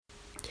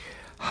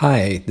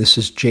Hi, this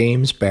is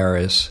James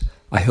Baraz.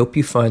 I hope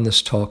you find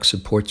this talk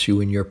supports you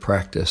in your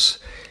practice.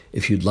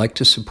 If you'd like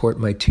to support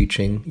my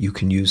teaching, you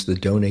can use the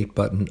donate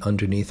button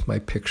underneath my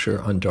picture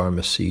on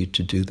Dharma Seed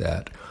to do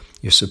that.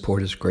 Your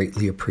support is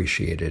greatly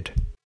appreciated.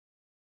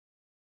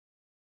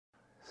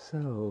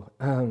 So,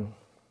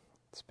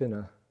 it's been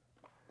a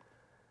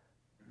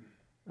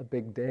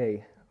big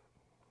day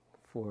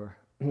for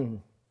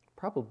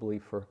probably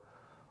for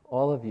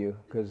all of you,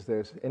 because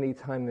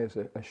anytime there's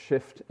a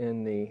shift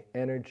in the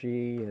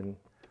energy and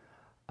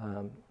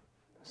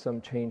some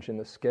change in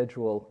the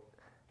schedule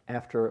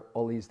after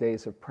all these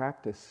days of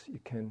practice, you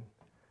can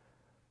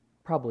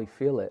probably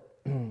feel it.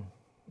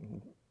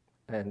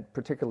 And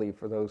particularly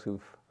for those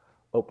who've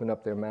opened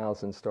up their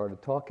mouths and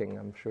started talking,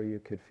 I'm sure you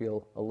could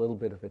feel a little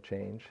bit of a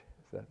change.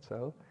 Is that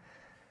so?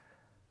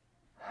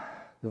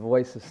 The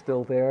voice is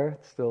still there.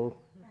 It's still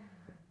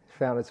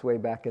found its way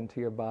back into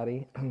your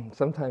body.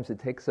 Sometimes it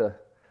takes a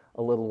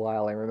little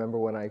while. I remember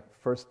when I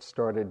first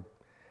started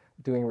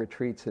doing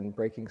retreats and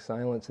breaking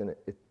silence, and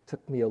it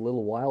took me a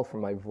little while for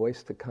my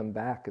voice to come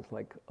back. It's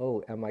like,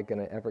 oh, am I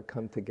going to ever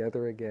come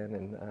together again?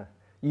 And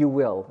you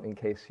will, in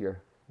case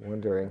you're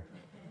wondering.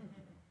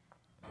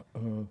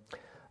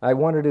 I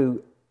wanted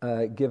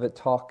to give a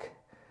talk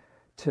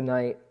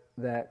tonight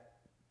that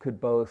could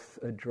both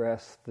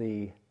address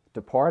the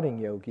departing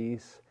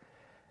yogis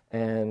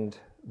and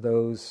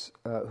those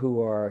who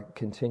are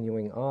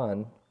continuing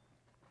on.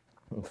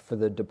 For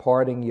the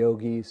departing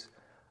yogis,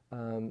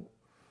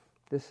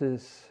 this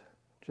is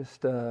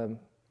just a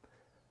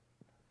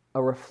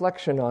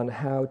reflection on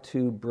how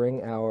to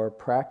bring our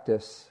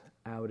practice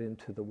out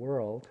into the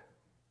world.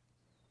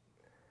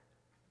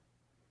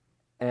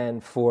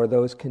 And for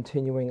those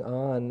continuing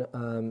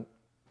on,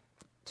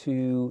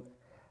 to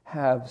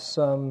have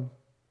some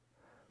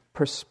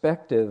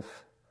perspective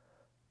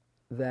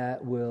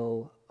that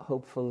will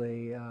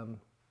hopefully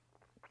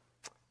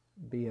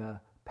be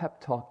a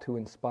pep talk to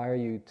inspire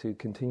you to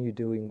continue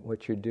doing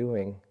what you're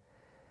doing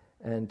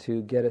and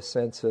to get a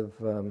sense of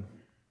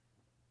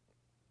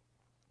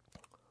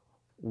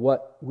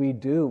what we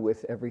do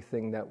with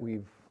everything that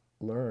we've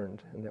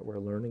learned and that we're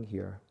learning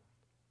here.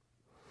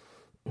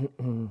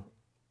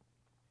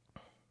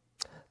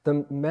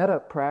 The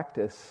metta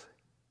practice,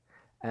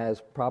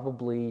 as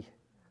probably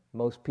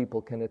most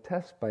people can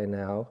attest by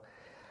now,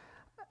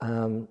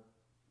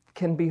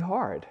 can be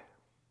hard.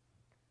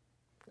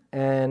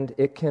 And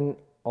it can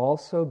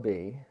also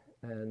be,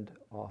 and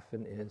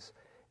often is,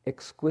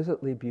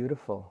 exquisitely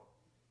beautiful.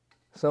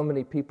 So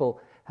many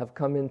people have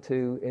come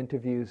into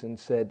interviews and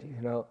said,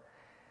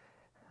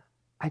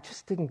 I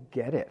just didn't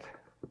get it.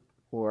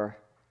 Or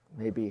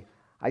maybe,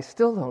 I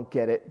still don't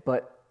get it,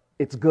 but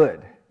it's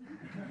good.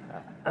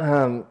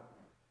 And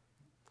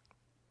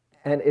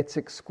it's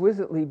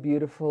exquisitely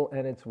beautiful,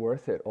 and it's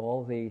worth it.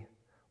 All the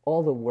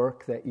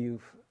work that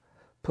you've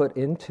put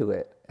into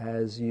it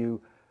as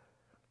you,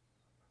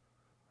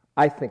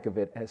 I think of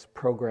it as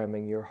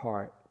programming your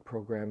heart,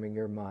 programming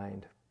your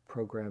mind,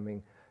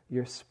 programming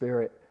your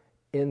spirit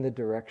in the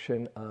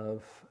direction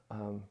of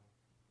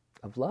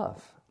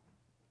love.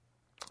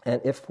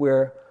 And if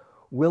we're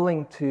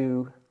willing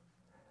to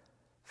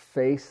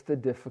face the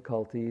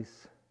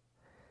difficulties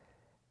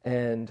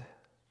and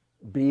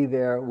be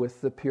there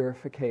with the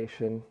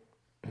purification,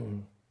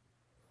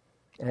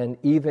 and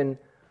even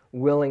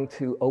willing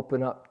to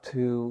open up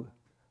to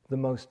the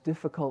most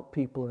difficult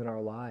people in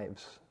our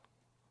lives,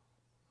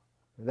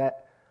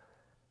 that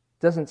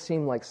doesn't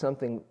seem like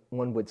something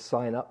one would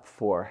sign up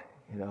for.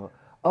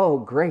 Oh,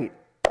 great,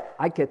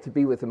 I get to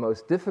be with the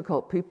most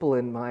difficult people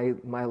in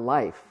my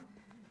life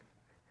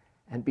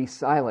and be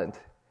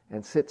silent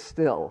and sit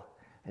still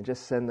and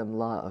just send them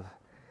love.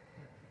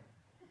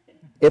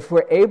 If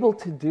we're able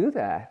to do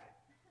that,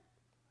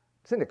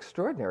 it's an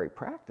extraordinary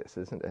practice,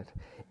 isn't it?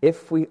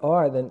 If we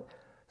are, then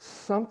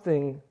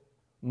something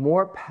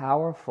more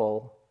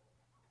powerful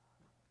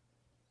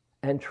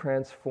and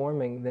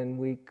transforming than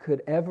we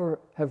could ever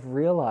have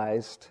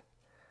realized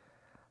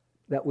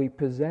that we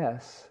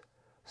possess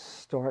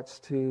starts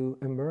to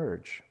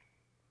emerge.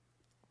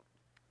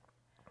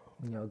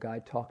 Guy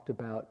talked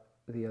about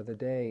the other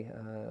day,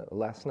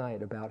 last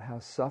night, about how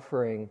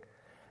suffering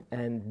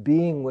and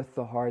being with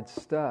the hard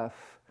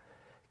stuff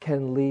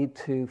can lead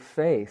to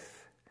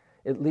faith.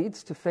 It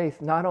leads to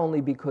faith not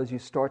only because you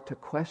start to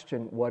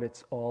question what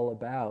it's all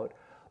about,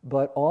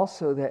 but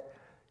also that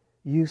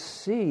you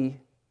see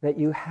that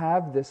you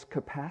have this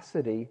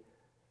capacity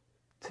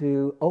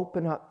to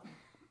open up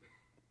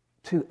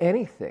to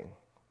anything.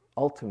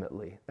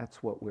 Ultimately,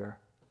 that's what we're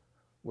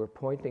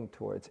pointing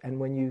towards. And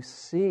when you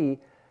see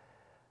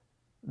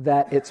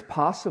that it's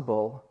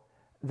possible,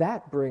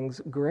 that brings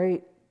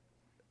great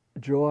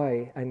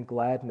joy and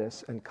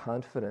gladness and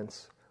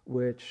confidence,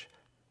 which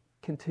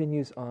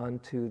continues on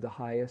to the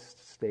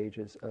highest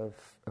stages of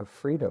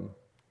freedom.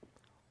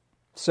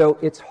 So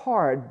it's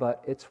hard,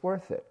 but it's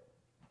worth it.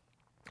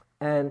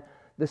 And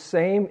the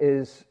same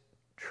is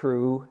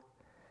true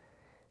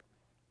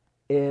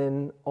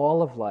in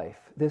all of life.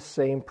 This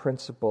same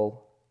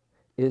principle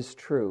is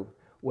true.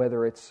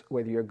 whether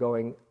you're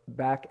going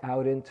back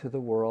out into the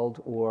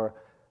world or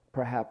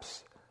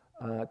perhaps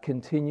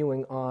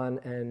continuing on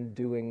and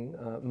doing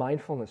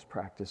mindfulness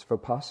practice,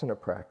 vipassana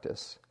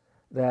practice,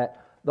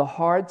 that the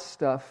hard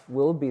stuff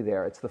will be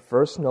there. It's the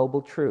first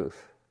noble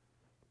truth.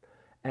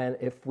 And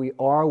if we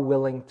are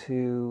willing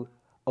to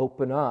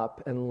open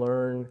up and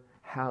learn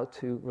how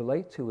to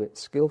relate to it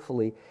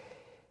skillfully,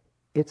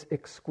 it's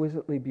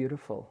exquisitely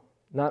beautiful.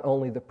 Not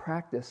only the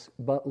practice,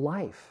 but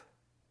life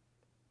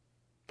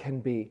can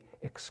be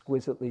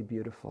exquisitely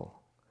beautiful.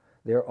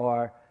 There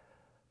are,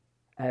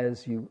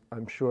 as you,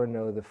 I'm sure,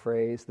 know the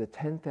phrase, the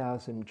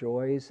 10,000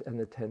 joys and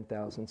the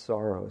 10,000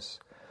 sorrows.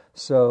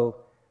 So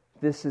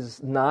this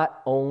is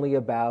not only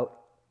about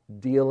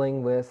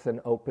dealing with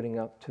and opening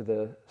up to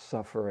the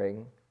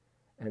suffering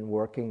and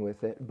working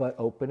with it, but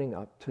opening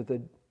up to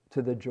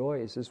the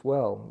joys as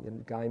well.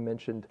 And Guy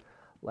mentioned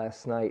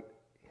last night,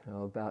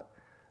 about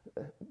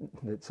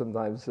that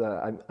sometimes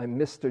I'm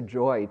Mr.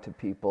 Joy to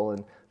people,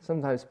 and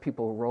sometimes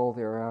people roll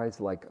their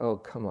eyes like, "Oh,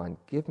 come on,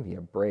 give me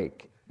a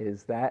break."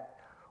 Is that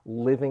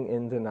living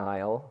in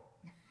denial?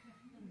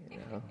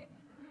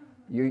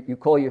 You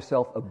call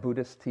yourself a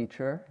Buddhist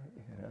teacher,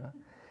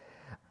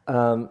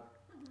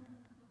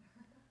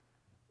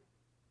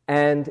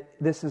 and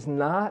this is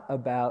not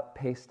about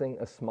pasting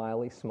a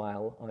smiley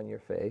smile on your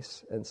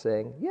face and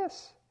saying,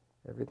 "Yes,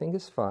 everything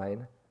is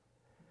fine."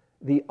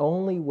 The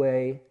only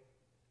way,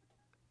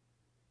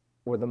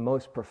 or the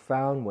most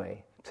profound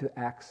way, to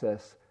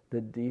access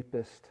the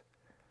deepest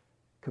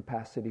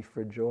capacity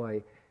for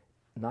joy,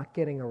 not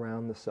getting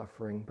around the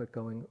suffering, but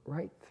going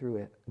right through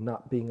it,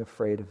 not being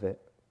afraid of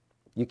it.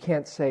 You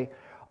can't say,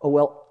 "Oh,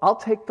 well, I'll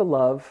take the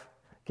love,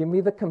 give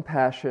me the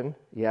compassion,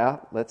 yeah,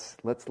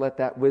 let's let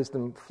that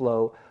wisdom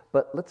flow,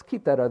 but let's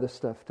keep that other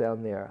stuff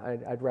down there.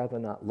 I'd rather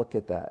not look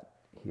at that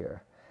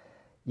here."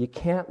 You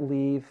can't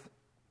leave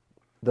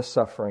the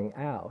suffering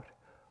out.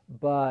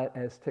 But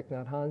as Thich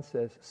Nhat Hanh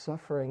says,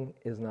 suffering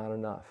is not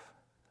enough.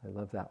 I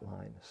love that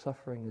line.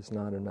 Suffering is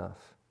not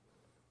enough.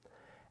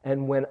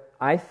 And when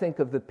I think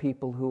of the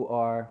people who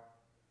are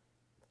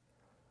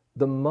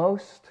the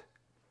most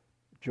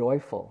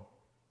joyful,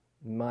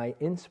 my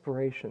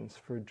inspirations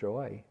for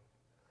joy,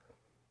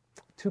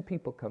 two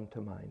people come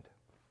to mind.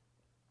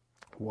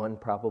 One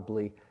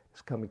probably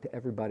is coming to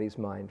everybody's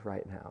mind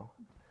right now.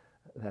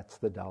 That's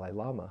the Dalai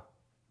Lama.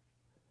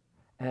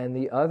 And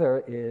the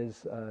other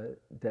is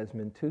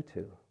Desmond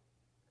Tutu.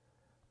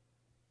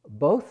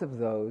 Both of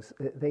those,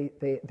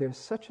 there's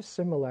such a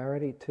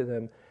similarity to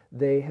them.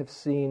 They have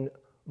seen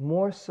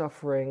more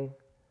suffering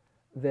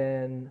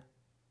than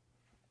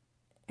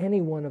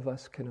any one of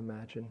us can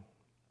imagine.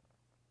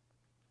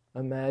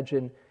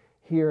 Imagine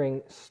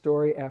hearing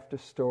story after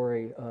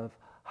story of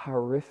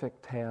horrific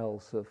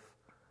tales of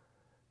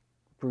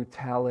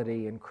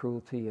brutality and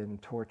cruelty and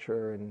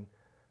torture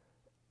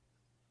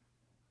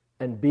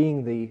and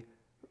being the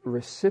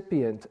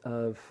recipient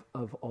of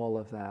all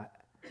of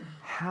that,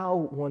 how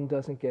one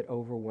doesn't get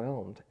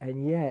overwhelmed.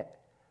 And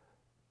yet,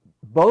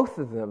 both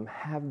of them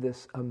have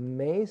this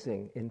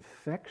amazing,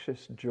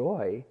 infectious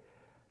joy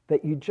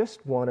that you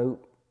just want to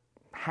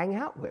hang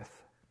out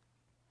with.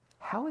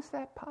 How is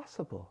that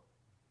possible?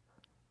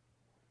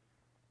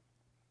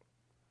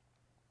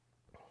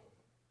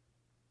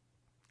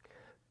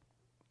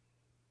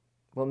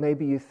 Well,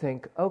 maybe you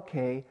think,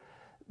 okay,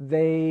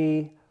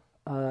 they've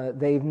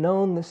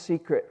known the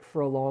secret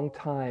for a long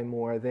time,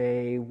 or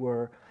they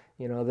were,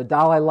 the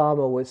Dalai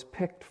Lama was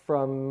picked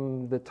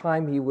from the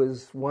time he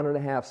was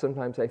 1.5.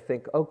 Sometimes I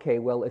think, okay,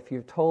 well, if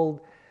you're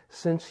told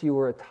since you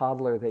were a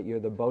toddler that you're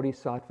the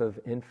Bodhisattva of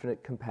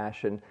infinite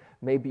compassion,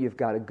 maybe you've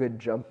got a good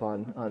jump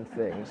on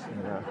things,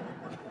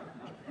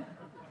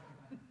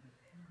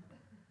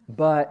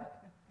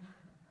 But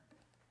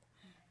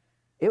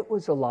it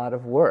was a lot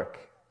of work.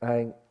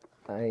 I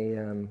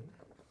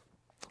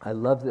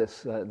love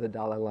this, the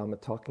Dalai Lama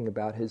talking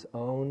about his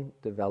own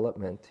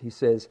development. He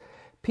says,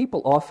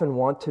 "People often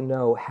want to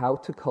know how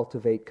to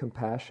cultivate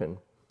compassion.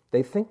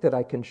 They think that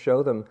I can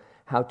show them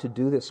how to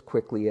do this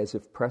quickly as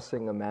if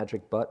pressing a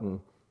magic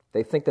button.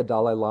 They think the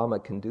Dalai Lama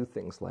can do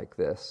things like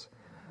this.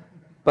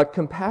 But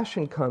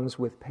compassion comes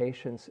with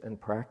patience and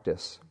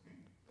practice.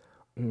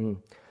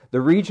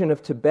 The region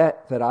of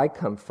Tibet that I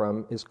come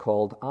from is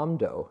called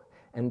Amdo,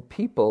 and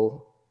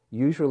people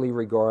usually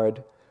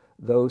regard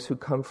those who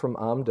come from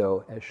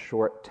Amdo as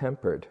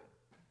short-tempered.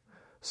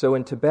 So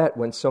in Tibet,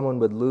 when someone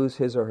would lose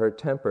his or her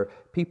temper,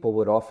 people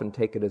would often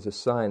take it as a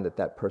sign that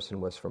that person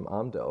was from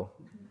Amdo.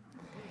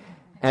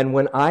 And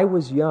when I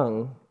was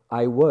young,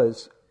 I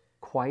was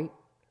quite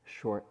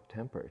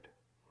short-tempered.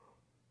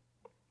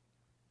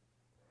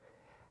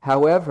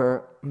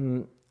 However,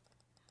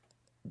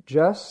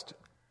 just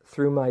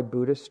through my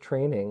Buddhist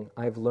training,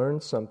 I've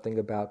learned something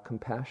about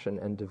compassion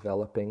and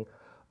developing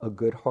a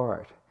good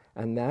heart.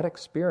 And that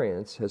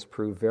experience has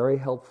proved very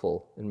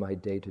helpful in my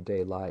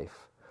day-to-day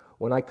life.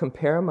 When I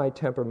compare my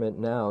temperament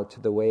now to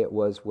the way it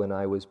was when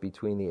I was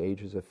between the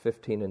ages of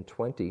 15 and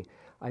 20,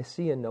 I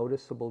see a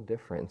noticeable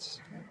difference.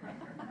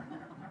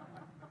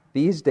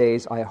 These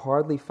days, I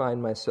hardly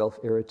find myself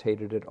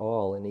irritated at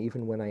all, and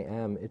even when I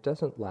am, it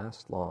doesn't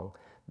last long.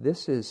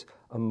 This is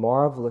a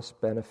marvelous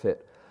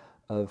benefit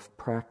of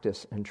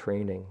practice and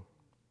training.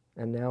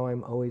 And now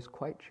I'm always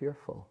quite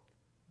cheerful.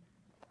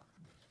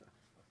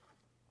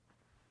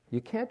 You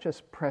can't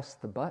just press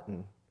the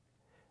button.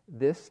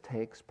 This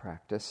takes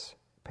practice,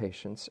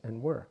 patience,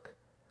 and work.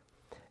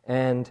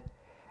 And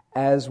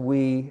as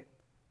we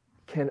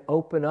can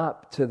open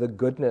up to the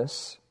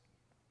goodness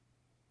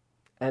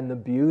and the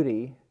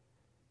beauty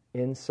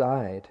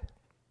inside,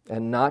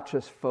 and not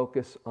just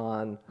focus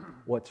on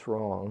what's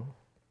wrong,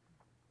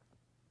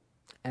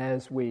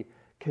 as we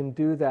can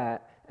do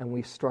that and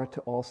we start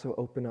to also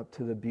open up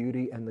to the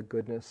beauty and the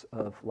goodness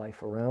of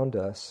life around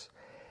us,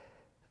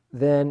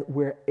 then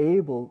we're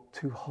able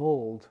to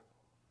hold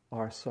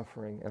our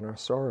suffering and our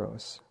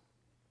sorrows.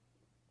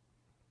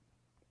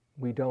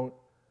 We don't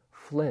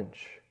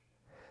flinch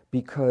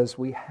because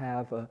we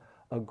have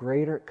a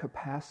greater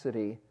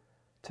capacity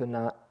to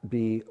not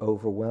be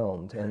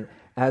overwhelmed. And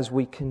as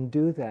we can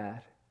do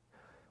that,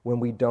 when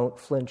we don't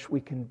flinch, we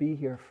can be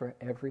here for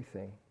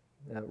everything.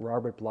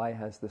 Robert Bly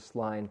has this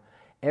line,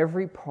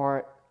 every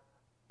part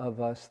of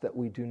us that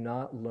we do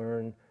not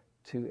learn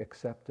to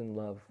accept and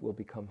love will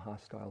become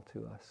hostile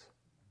to us.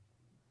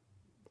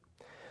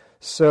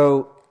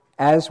 So,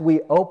 as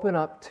we open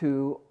up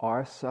to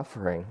our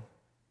suffering,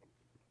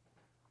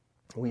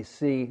 we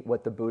see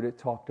what the Buddha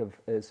talked of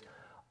as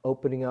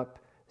opening up,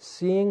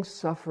 seeing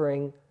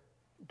suffering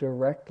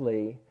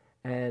directly,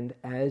 and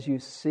as you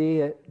see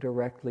it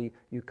directly,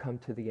 you come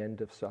to the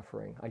end of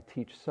suffering. I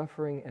teach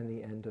suffering and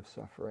the end of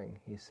suffering,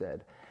 he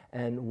said.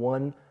 And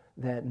one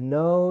that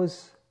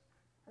knows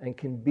and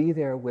can be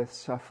there with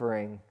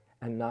suffering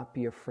and not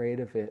be afraid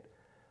of it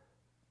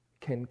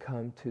can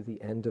come to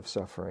the end of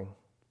suffering.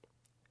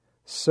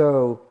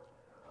 So,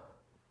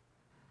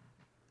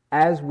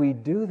 as we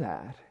do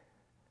that,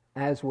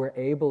 as we're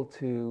able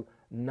to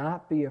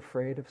not be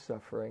afraid of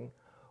suffering,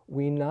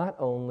 we not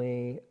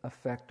only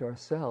affect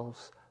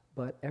ourselves,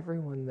 but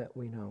everyone that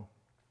we know.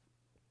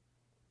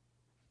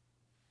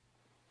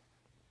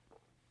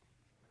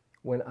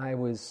 When I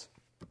was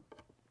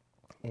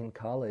in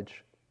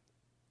college,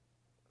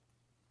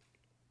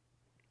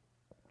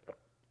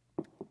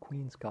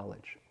 Queens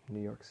College,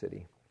 New York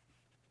City,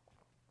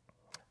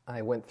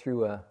 I went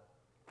through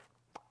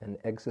an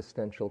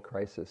existential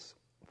crisis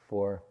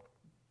for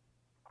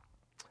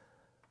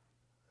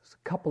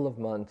a couple of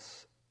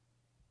months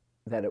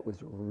that it was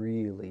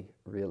really,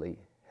 really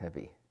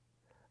heavy.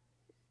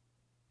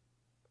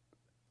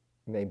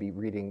 Maybe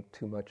reading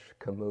too much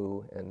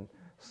Camus and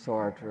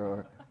Sartre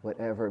or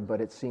whatever,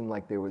 but it seemed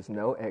like there was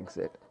no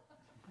exit.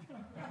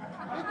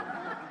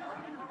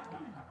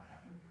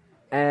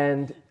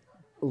 And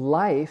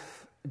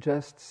life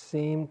just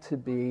seemed to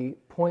be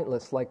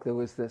pointless, like there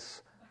was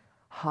this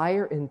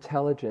higher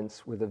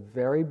intelligence with a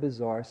very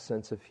bizarre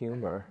sense of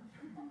humor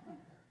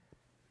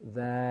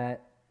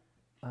that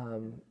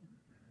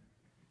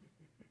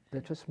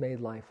that just made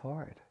life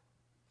hard.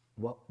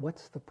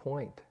 What's the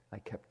point? I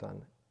kept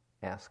on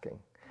asking.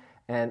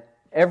 And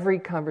every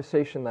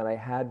conversation that I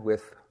had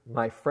with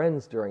my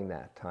friends during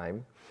that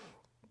time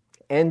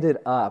ended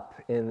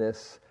up in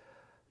this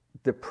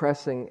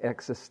depressing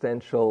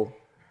existential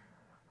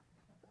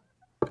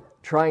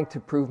trying to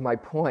prove my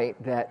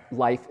point that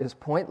life is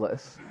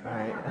pointless,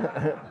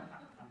 right?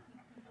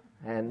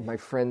 And my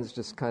friends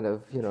just kind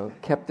of,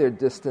 kept their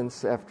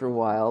distance after a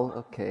while.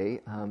 Okay.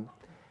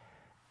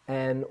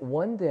 And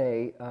one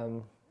day,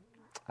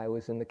 I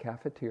was in the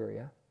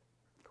cafeteria,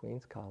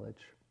 Queens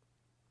College.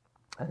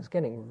 I was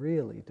getting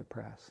really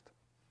depressed.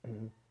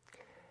 And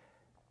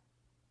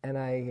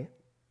I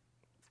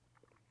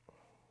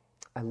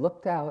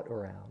looked out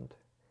around,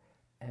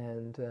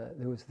 and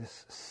there was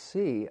this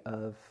sea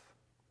of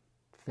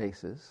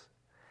faces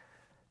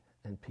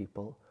and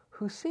people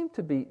who seemed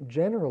to be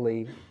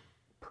generally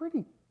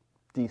pretty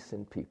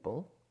decent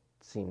people,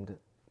 seemed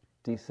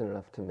decent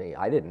enough to me.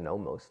 I didn't know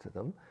most of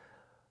them,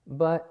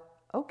 but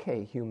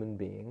okay human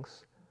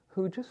beings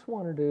who just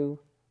wanted to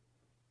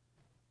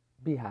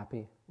be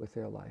happy with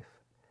their life.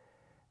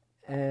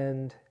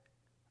 And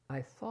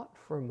I thought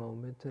for a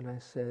moment and I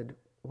said,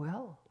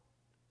 well,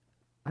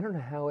 I don't know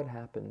how it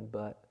happened,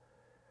 but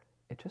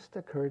it just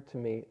occurred to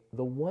me,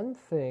 the one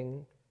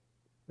thing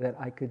that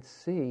I could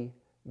see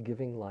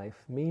giving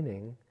life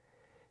meaning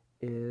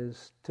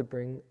is to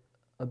bring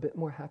a bit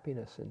more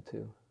happiness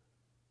into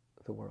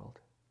the world.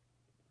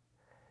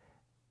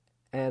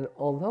 And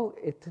although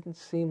it didn't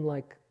seem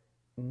like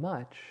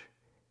much,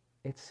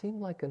 it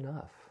seemed like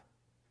enough.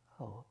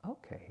 Oh,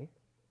 okay.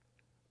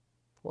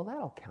 Well,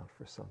 that'll count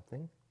for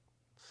something.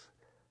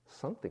 It's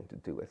something to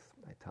do with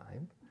my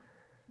time.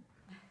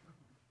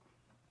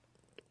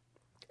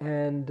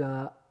 And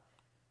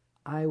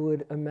I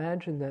would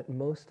imagine that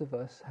most of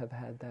us have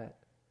had that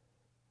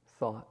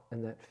thought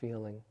and that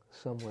feeling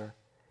somewhere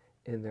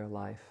in their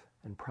life,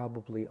 and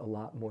probably a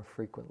lot more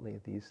frequently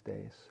these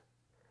days,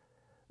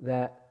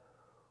 that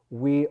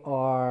we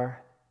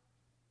are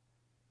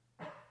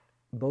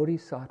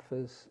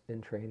bodhisattvas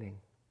in training.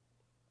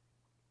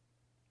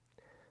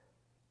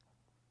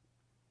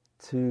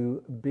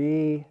 to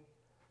be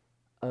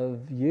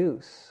of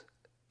use,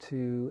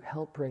 to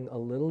help bring a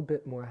little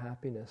bit more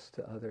happiness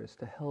to others,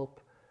 to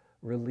help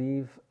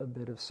relieve a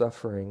bit of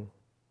suffering.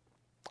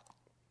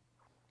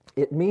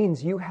 It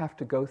means you have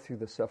to go through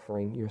the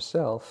suffering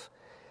yourself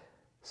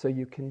so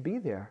you can be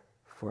there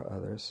for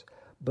others.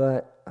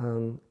 But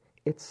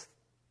it's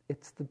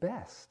the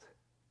best.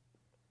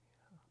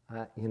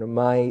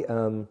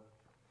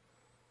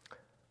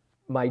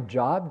 My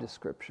job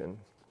description,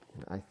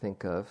 I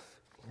think of,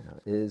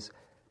 is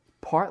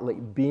partly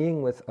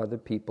being with other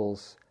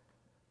people's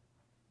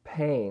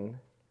pain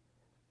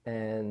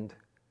and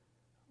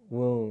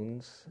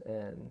wounds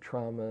and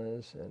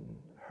traumas and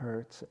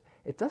hurts.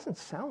 It doesn't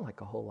sound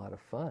like a whole lot of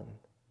fun,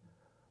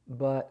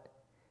 but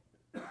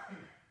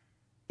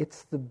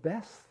it's the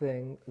best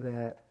thing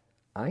that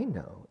I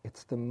know.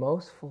 It's the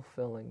most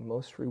fulfilling,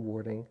 most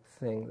rewarding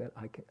thing that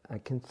I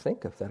can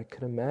think of, that I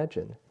can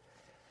imagine.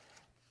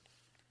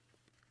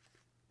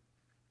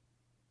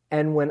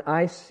 And when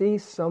I see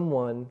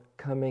someone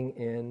coming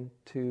in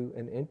to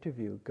an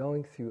interview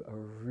going through a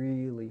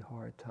really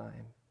hard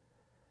time,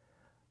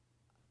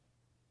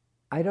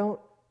 I don't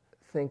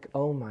think,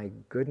 oh my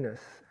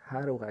goodness,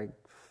 how do I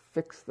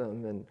fix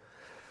them? And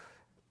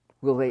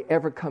will they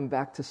ever come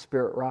back to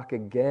Spirit Rock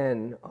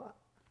again?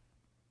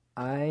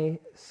 I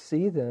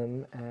see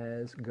them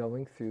as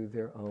going through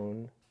their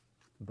own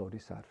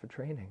Bodhisattva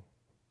training.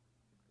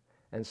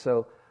 And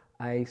so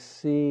I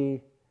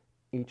see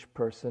each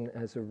person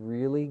as a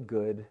really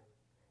good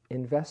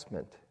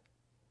investment,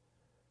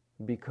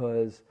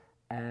 because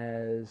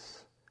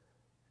as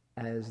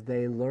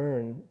they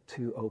learn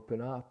to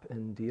open up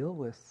and deal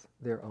with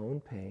their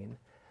own pain,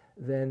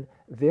 then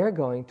they're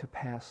going to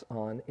pass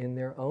on in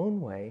their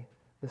own way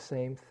the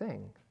same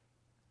thing,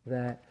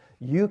 that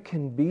you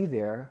can be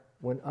there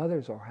when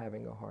others are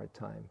having a hard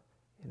time.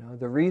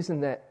 The reason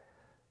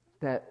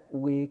that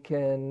we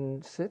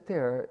can sit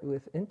there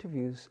with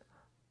interviews,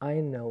 I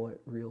know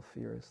what real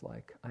fear is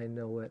like. I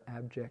know what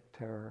abject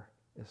terror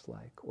is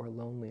like, or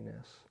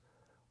loneliness,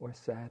 or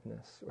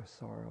sadness, or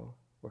sorrow,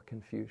 or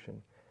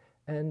confusion.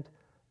 And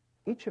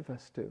each of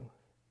us do.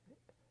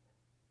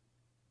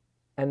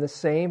 And the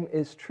same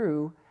is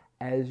true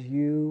as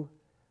you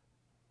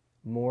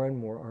more and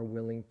more are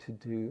willing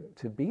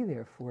to be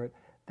there for it.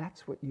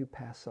 That's what you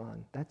pass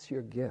on. That's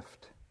your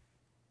gift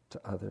to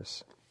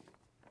others.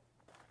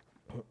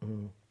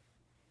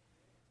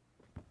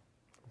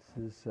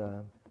 This is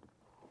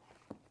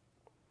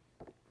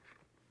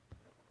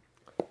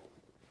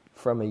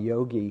from a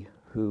yogi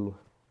who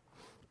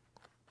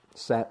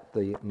sat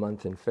the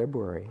month in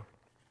February.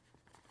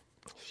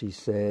 She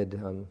said,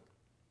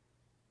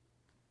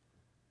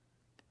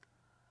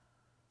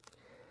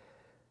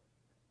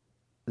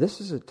 this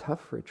is a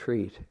tough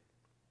retreat,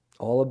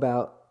 all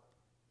about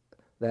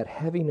that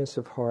heaviness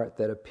of heart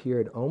that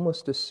appeared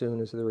almost as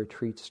soon as the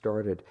retreat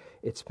started.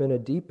 It's been a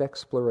deep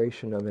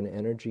exploration of an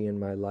energy in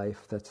my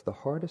life that's the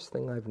hardest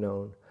thing I've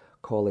known.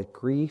 Call it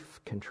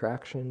grief,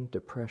 contraction,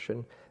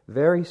 depression,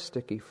 very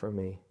sticky for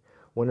me.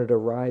 When it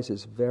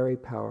arises, very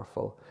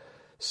powerful.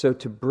 So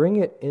to bring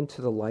it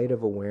into the light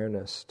of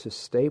awareness, to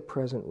stay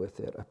present with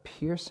it, a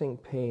piercing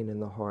pain in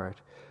the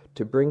heart,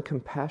 to bring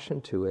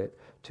compassion to it,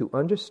 to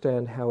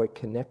understand how it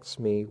connects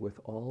me with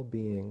all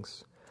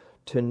beings,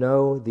 to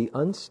know the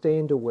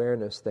unstained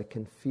awareness that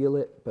can feel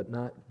it but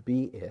not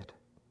be it,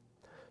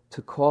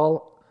 to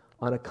call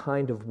on a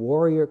kind of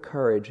warrior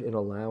courage in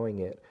allowing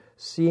it,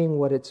 seeing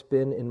what it's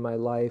been in my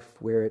life,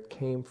 where it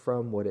came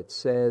from, what it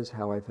says,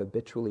 how I've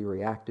habitually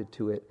reacted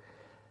to it.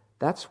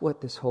 That's what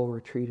this whole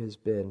retreat has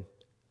been.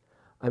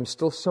 I'm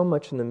still so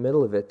much in the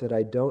middle of it that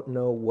I don't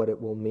know what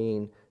it will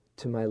mean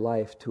to my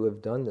life to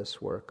have done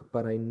this work,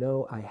 but I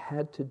know I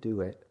had to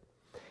do it.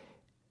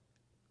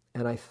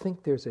 And I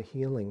think there's a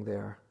healing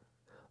there,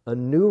 a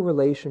new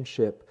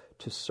relationship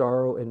to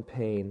sorrow and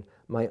pain,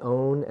 my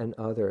own and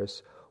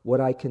others.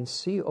 What I can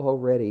see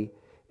already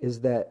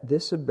is that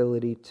this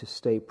ability to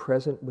stay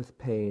present with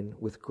pain,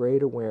 with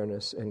great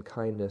awareness and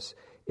kindness,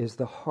 is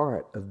the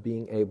heart of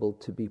being able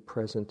to be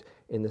present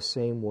in the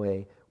same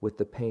way with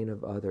the pain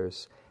of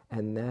others.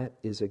 And that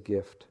is a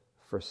gift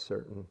for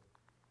certain.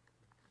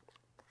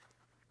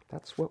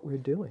 That's what we're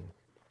doing.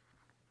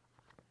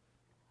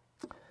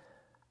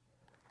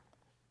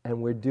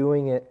 And we're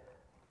doing it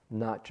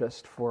not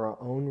just for our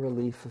own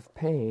relief of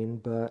pain,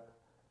 but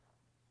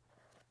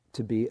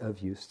to be of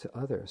use to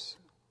others.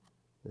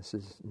 This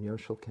is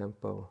Nyoshul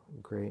Khenpo,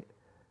 a great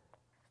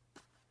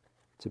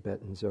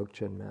Tibetan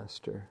Dzogchen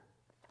master.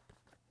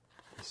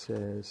 He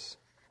says,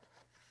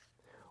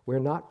 we're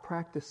not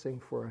practicing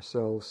for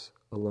ourselves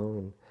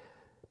alone.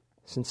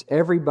 Since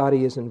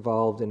everybody is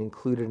involved and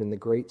included in the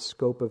great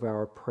scope of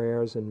our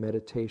prayers and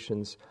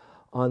meditations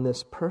on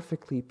this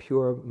perfectly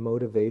pure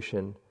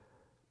motivation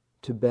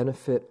to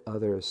benefit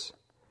others,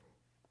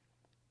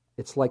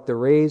 it's like the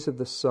rays of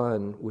the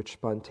sun which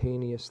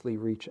spontaneously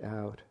reach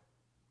out.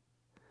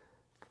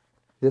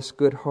 This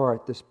good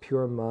heart, this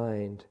pure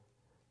mind,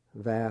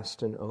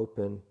 vast and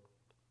open,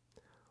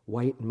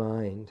 white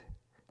mind,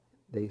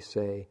 they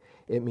say.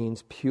 It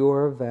means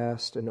pure,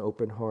 vast, and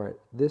open heart.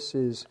 This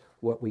is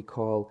what we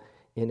call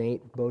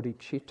innate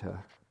bodhicitta.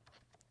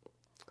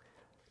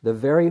 The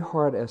very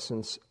heart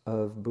essence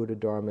of Buddha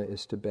Dharma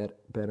is to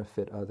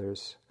benefit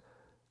others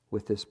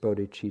with this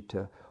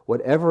bodhicitta.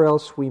 Whatever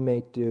else we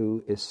may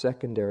do is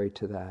secondary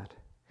to that.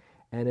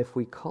 And if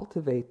we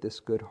cultivate this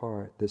good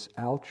heart, this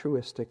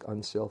altruistic,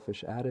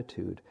 unselfish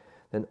attitude,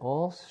 then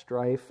all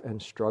strife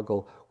and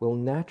struggle will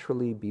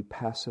naturally be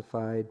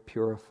pacified,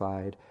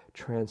 purified,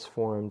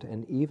 transformed,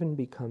 and even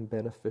become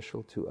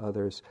beneficial to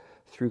others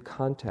through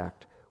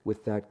contact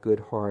with that good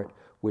heart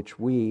which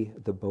we,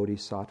 the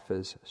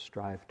Bodhisattvas,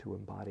 strive to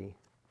embody.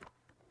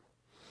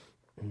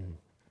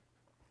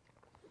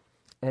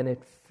 And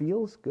it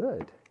feels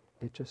good.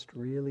 It just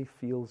really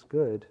feels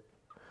good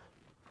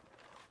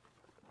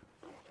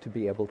to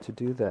be able to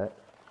do that.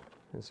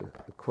 There's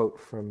a quote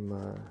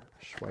from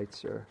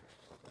Schweitzer.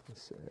 It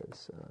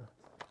says,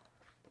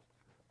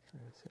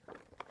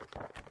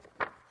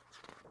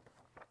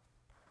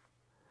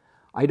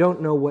 I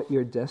don't know what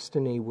your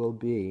destiny will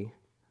be,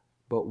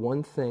 but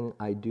one thing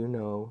I do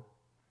know,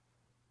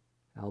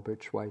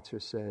 Albert Schweitzer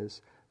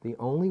says, the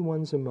only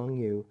ones among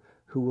you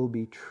who will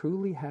be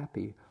truly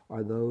happy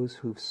are those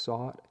who've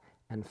sought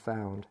and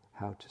found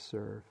how to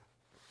serve.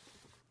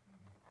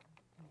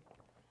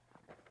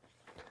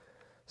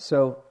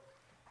 So,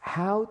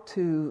 how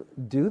to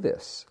do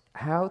this?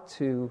 How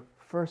to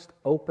first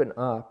open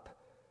up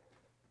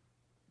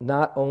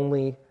not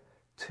only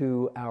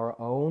to our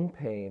own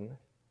pain,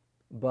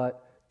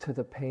 but to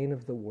the pain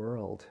of the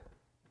world.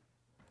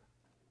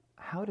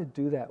 How to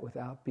do that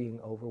without being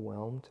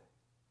overwhelmed.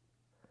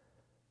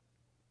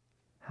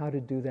 How to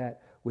do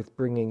that with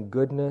bringing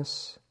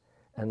goodness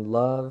and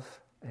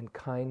love and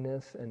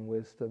kindness and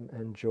wisdom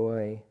and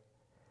joy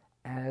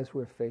as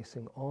we're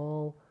facing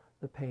all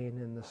the pain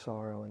and the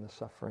sorrow and the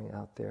suffering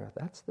out there.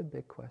 That's the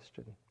big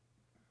question.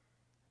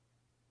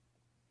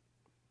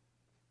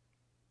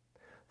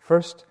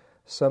 First,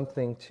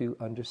 something to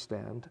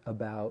understand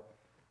about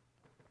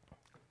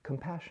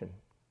compassion,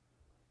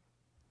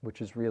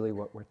 which is really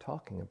what we're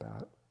talking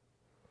about.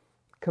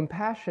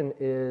 Compassion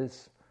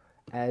is,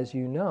 as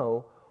you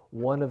know,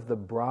 one of the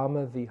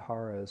Brahma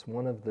Viharas,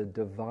 one of the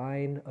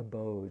divine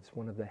abodes,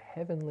 one of the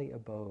heavenly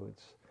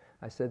abodes.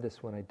 I said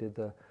this when I did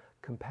the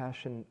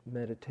compassion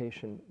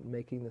meditation,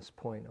 making this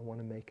point. I want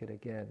to make it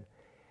again.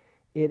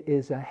 It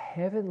is a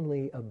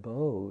heavenly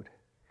abode,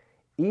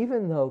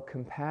 even though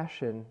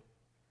compassion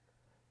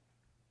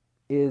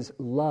is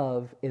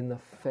love in the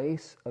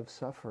face of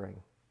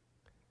suffering.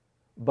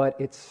 But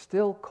it's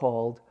still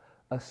called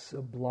a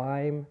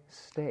sublime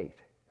state.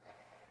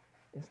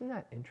 Isn't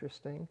that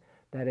interesting?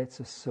 That it's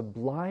a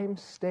sublime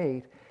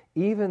state,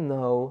 even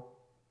though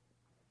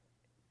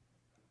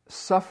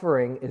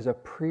suffering is a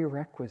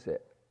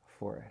prerequisite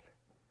for it.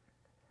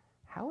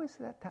 How is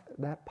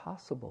that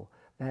possible?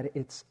 That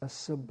it's a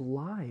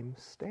sublime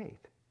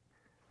state.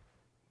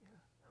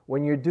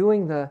 When you're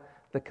doing the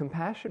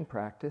compassion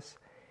practice,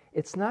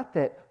 it's not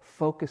that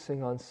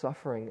focusing on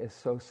suffering is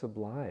so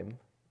sublime.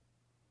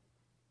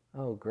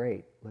 Oh,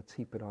 great, let's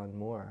heap it on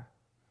more.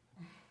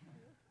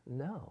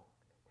 No.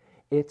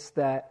 It's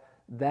that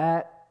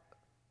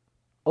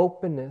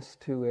openness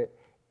to it,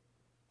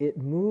 it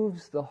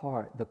moves the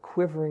heart, the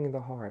quivering of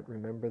the heart,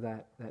 remember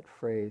that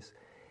phrase.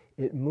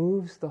 It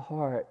moves the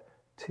heart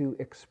to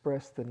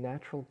express the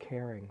natural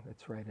caring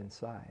that's right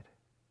inside.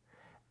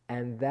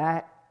 And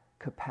that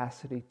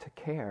capacity to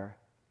care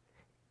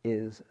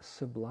is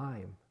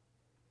sublime.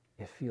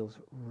 It feels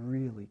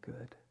really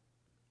good.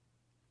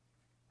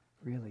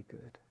 Really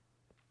good.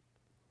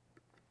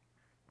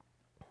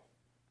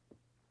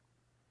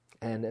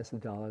 And as the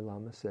Dalai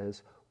Lama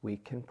says, we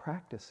can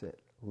practice it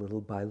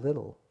little by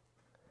little.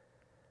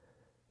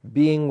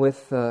 Being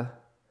with the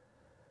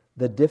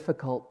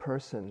difficult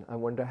person, I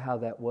wonder how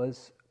that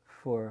was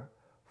for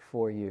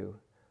you.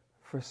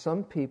 For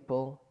some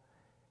people,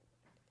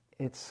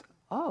 it's,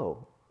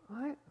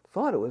 I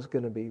thought it was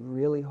going to be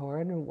really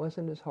hard and it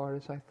wasn't as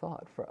hard as I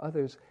thought. For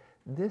others,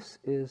 this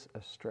is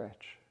a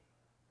stretch.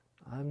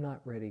 I'm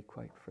not ready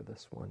quite for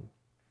this one.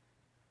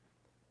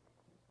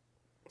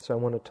 So I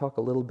want to talk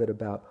a little bit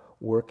about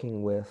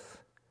working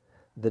with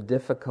the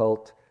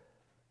difficult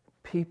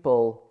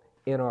people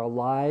in our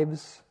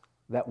lives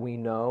that we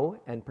know,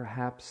 and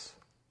perhaps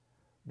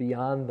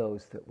beyond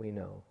those that we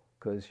know,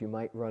 because you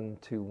might run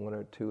to one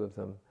or two of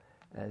them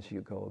as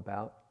you go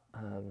about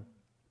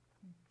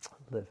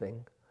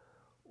living,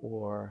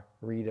 or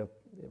read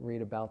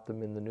about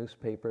them in the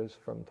newspapers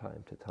from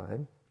time to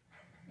time.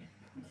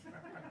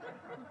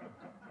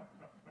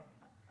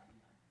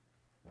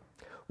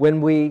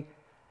 When we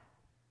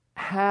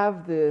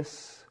have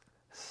this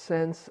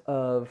sense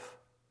of,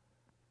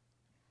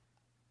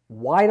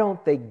 why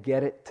don't they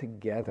get it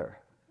together?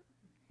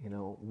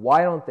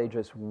 Why don't they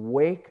just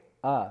wake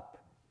up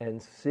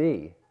and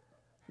see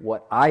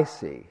what I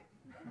see?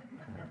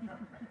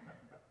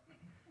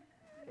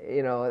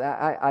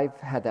 I've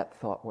had that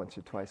thought once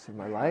or twice in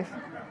my life.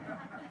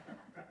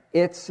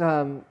 It's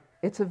a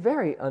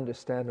very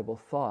understandable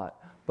thought,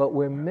 but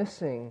we're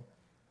missing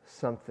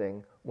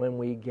something when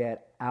we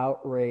get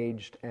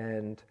outraged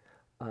and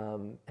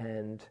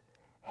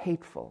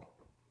hateful.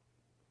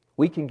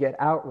 We can get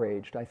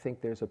outraged. I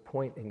think there's a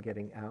point in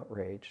getting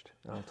outraged.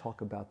 I'll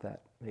talk about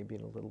that maybe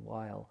in a little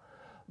while.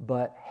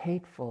 But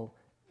hateful,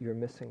 you're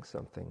missing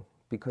something.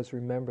 Because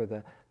remember,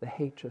 the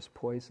hate just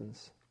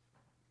poisons.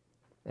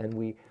 And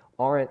we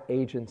aren't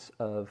agents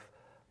of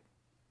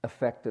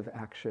effective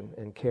action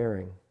and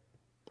caring.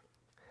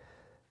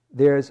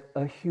 There's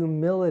a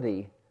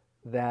humility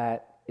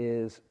that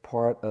is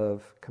part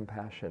of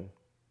compassion.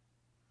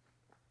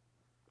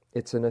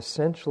 It's an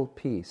essential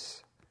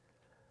piece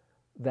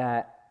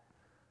that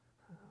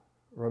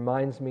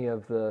reminds me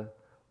of the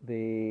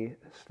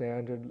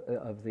standard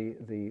of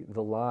the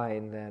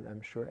line that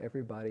I'm sure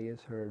everybody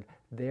has heard,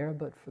 there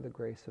but for the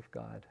grace of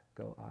God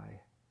go I.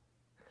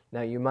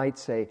 Now you might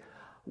say,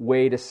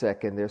 wait a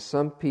second, there's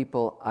some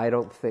people I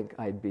don't think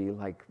I'd be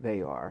like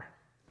they are.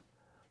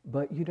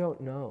 But you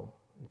don't know.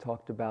 We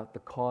talked about the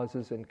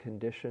causes and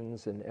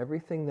conditions and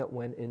everything that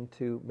went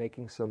into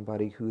making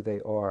somebody who they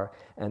are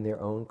and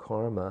their own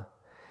karma.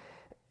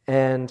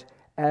 And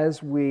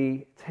as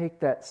we take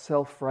that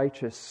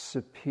self-righteous,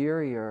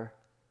 superior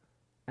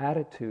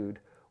attitude,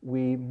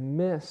 we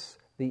miss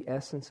the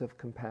essence of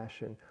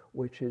compassion,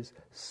 which is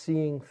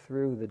seeing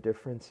through the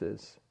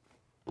differences.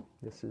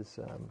 This is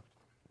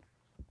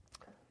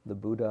the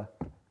Buddha.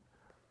 It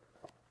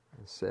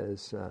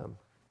says,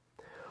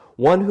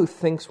 one who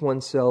thinks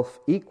oneself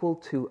equal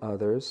to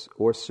others,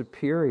 or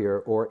superior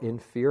or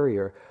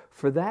inferior,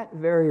 for that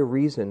very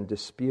reason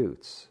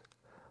disputes.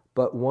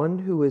 But one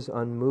who is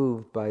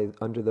unmoved by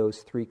under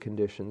those three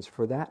conditions,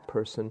 for that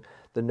person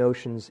the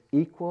notions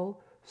equal,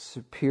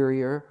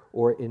 superior,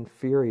 or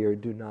inferior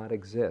do not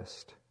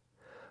exist.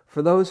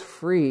 For those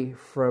free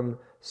from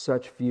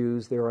such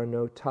views there are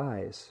no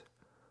ties.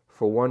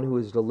 For one who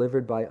is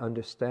delivered by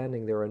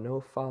understanding there are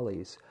no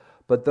follies.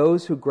 But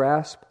those who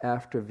grasp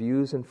after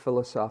views and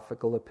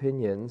philosophical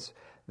opinions,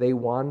 they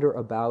wander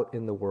about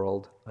in the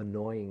world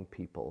annoying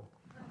people.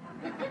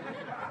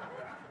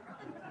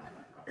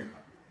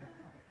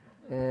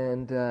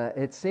 And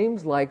it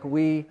seems like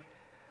we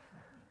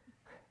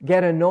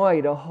get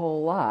annoyed a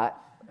whole lot,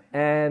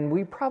 and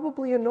we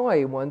probably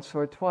annoy once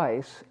or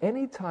twice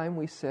anytime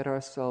we set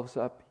ourselves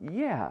up,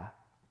 yeah,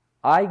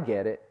 I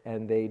get it,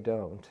 and they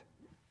don't.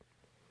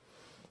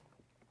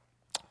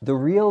 The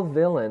real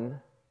villain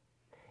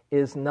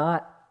is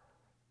not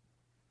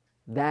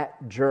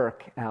that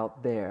jerk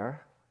out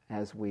there,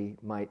 as we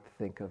might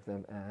think of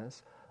them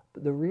as,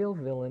 but the real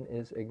villain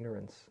is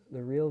ignorance.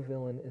 The real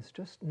villain is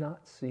just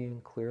not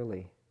seeing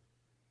clearly.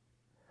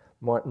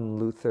 Martin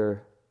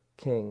Luther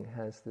King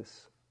has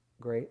this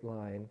great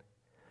line,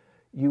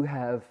 you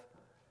have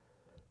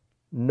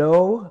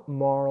no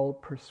moral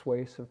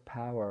persuasive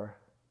power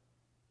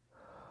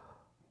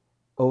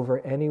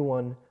over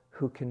anyone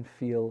who can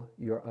feel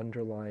your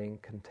underlying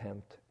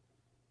contempt.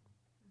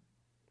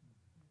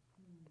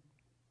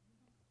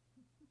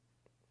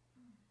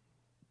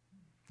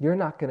 You're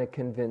not going to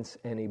convince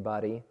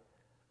anybody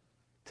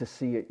to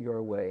see it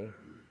your way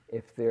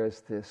if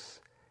there's this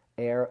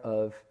air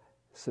of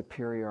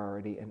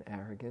superiority and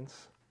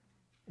arrogance.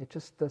 It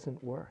just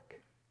doesn't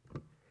work.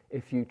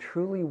 If you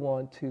truly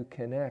want to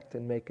connect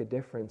and make a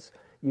difference,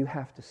 you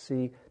have to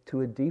see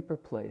to a deeper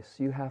place.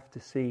 You have to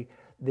see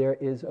there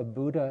is a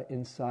Buddha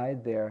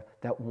inside there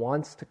that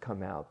wants to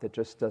come out, that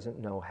just doesn't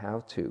know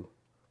how to.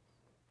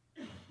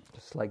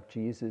 Just like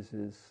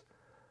Jesus'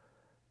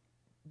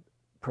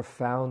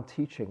 profound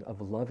teaching of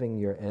loving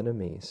your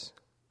enemies.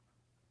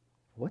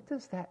 What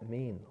does that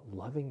mean,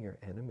 loving your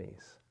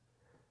enemies?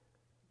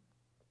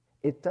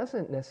 It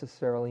doesn't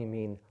necessarily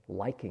mean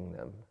liking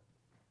them.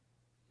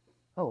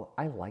 Oh,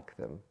 I like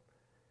them.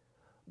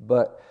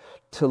 But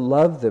to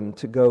love them,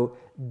 to go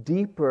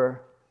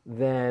deeper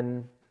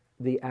than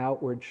the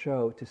outward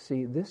show, to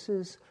see this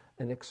is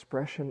an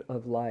expression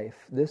of life.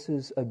 This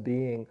is a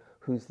being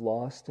who's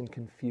lost and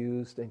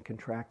confused and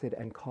contracted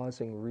and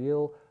causing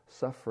real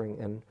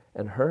suffering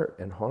and hurt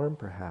and harm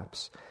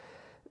perhaps.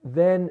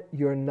 Then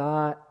you're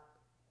not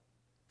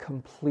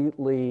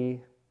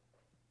completely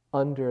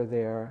under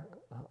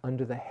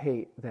the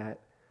hate that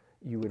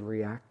you would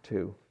react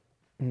to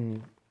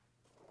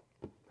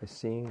by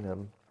seeing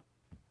them.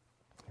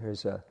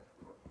 Here's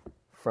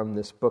from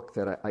this book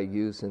that I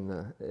use in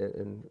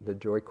the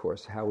Joy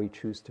Course, How We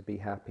Choose to Be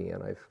Happy,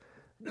 and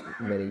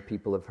many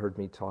people have heard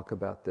me talk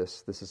about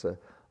this. This is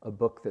a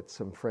book that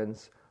some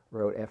friends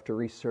wrote after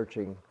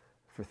researching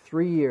for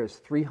 3 years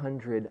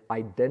 300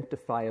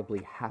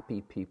 identifiably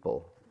happy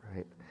people,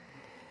 right?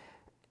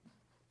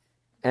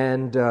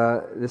 And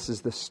this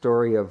is the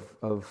story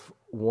of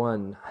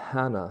one,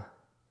 Hannah,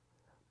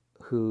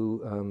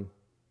 who,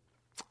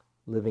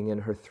 living in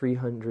her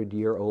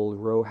 300-year-old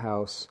row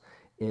house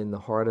in the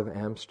heart of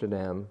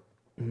Amsterdam,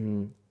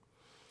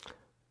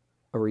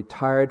 a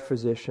retired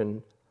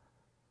physician,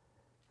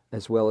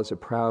 as well as a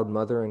proud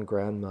mother and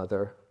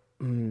grandmother,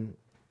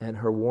 and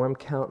her warm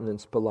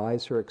countenance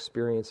belies her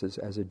experiences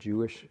as a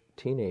Jewish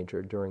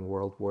teenager during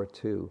World War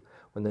II.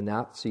 When the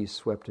Nazis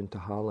swept into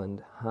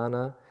Holland,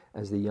 Hannah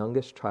as the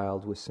youngest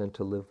child was sent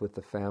to live with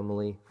the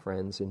family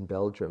friends in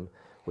Belgium.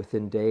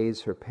 Within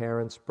days, her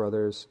parents,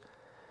 brothers,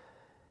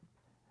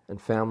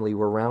 and family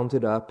were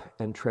rounded up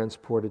and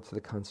transported to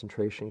the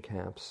concentration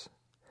camps.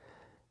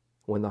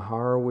 When the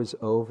horror was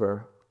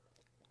over,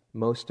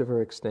 most of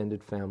her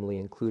extended family,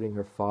 including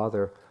her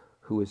father,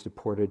 who was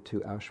deported to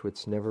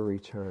Auschwitz, never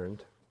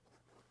returned.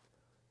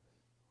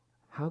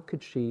 How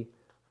could she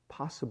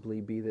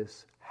possibly be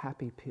this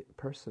happy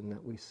person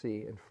that we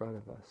see in front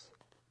of us?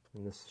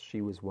 And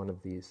she was one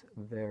of these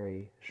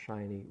very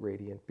shiny,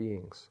 radiant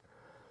beings.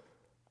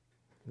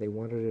 They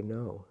wanted to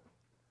know.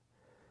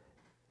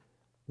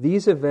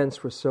 These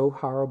events were so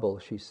horrible,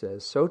 she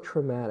says, so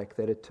traumatic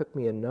that it took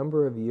me a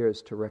number of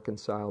years to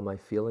reconcile my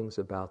feelings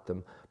about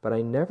them, but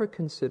I never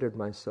considered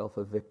myself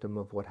a victim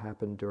of what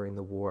happened during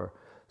the war.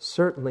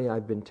 Certainly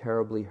I've been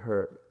terribly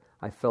hurt.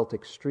 I felt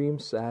extreme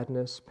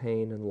sadness,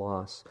 pain, and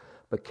loss,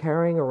 but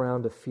carrying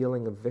around a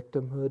feeling of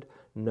victimhood,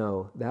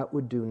 no, that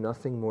would do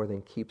nothing more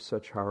than keep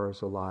such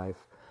horrors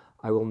alive.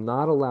 I will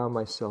not allow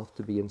myself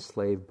to be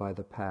enslaved by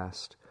the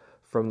past.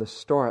 From the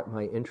start,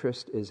 my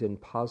interest is in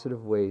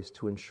positive ways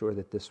to ensure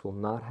that this will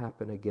not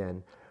happen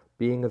again.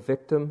 Being a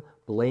victim,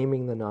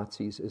 blaming the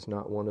Nazis is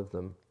not one of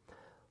them.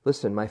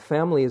 Listen, my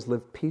family has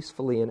lived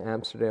peacefully in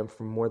Amsterdam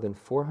for more than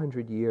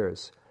 400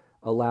 years.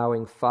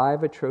 Allowing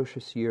 5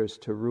 atrocious years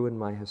to ruin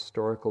my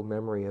historical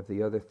memory of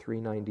the other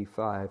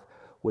 395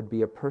 would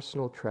be a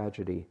personal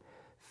tragedy.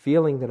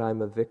 Feeling that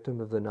I'm a victim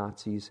of the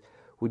Nazis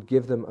would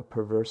give them a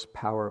perverse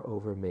power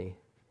over me.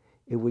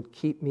 It would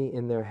keep me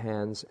in their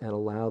hands and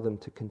allow them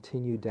to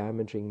continue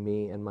damaging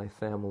me and my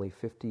family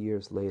 50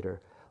 years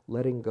later.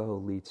 Letting go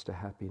leads to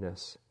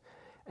happiness.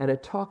 And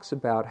it talks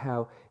about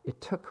how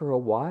it took her a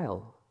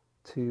while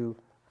to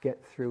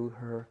get through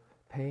her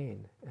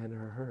pain and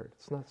her hurt.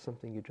 It's not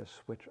something you just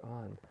switch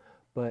on.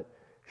 But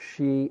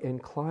she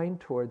inclined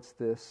towards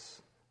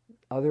this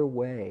other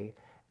way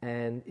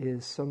and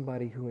is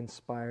somebody who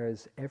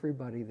inspires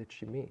everybody that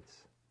she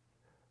meets.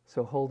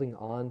 So holding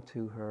on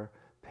to her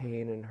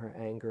pain and her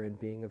anger and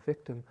being a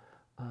victim,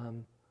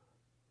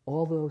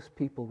 all those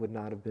people would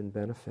not have been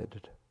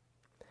benefited.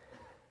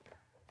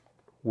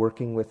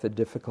 Working with a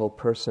difficult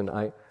person,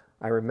 I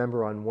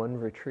remember on one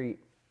retreat,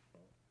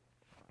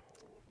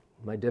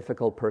 my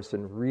difficult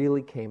person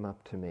really came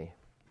up to me,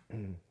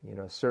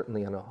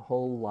 certainly on a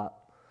whole lot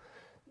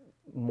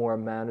more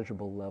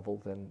manageable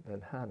level than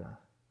Hannah.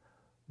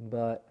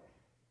 But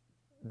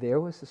there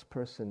was this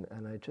person,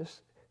 and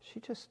she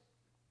just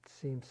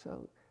seemed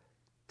so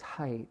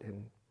tight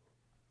and,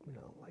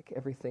 like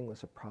everything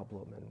was a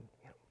problem. And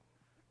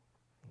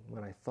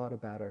when I thought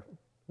about her, it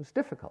was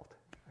difficult.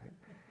 Right?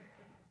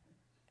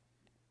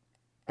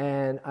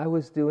 And I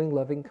was doing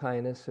loving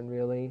kindness and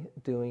really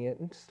doing it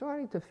and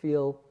starting to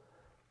feel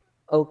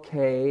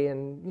okay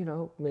and,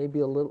 maybe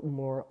a little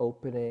more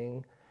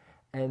opening.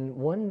 And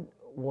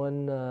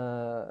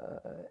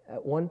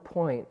at one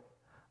point,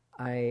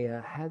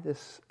 I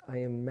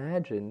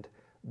imagined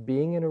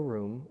being in a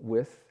room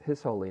with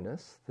His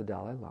Holiness, the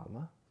Dalai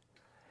Lama,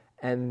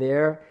 and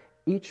there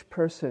each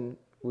person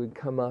would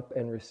come up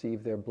and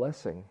receive their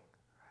blessing.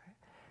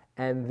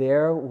 And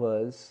there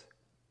was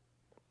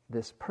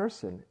this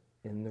person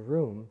in the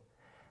room,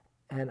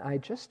 and I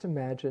just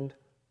imagined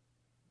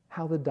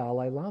how the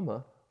Dalai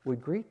Lama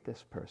would greet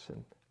this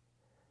person.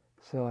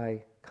 So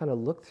I kind of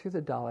looked through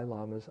the Dalai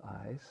Lama's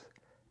eyes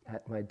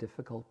at my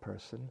difficult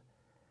person,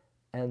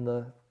 and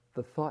the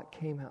thought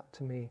came out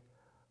to me,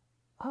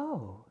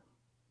 oh,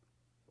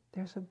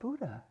 there's a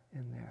Buddha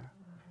in there.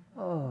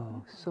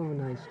 Oh, so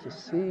nice to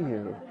see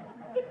you.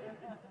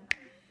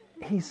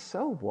 He's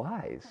so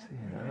wise,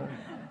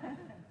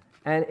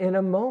 And in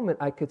a moment,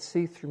 I could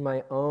see through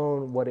my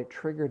own, what it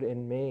triggered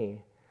in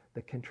me,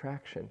 the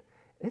contraction.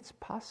 It's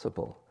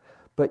possible,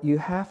 but you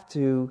have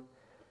to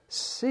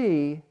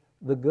see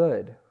the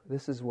good.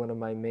 This is one of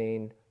my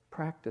main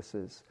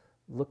practices,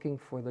 looking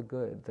for the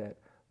good, that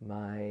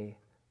my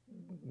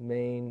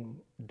main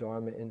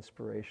Dharma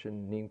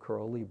inspiration, Neem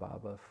Karoli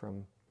Baba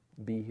from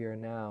Be Here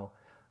Now,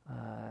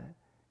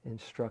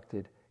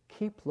 instructed,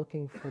 keep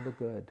looking for the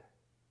good.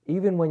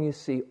 Even when you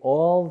see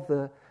all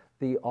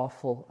the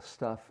awful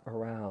stuff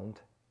around,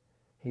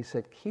 he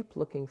said, keep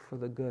looking for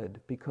the good,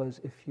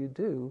 because if you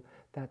do,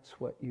 that's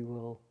what you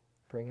will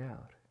bring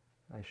out.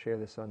 I share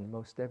this on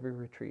most every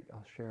retreat.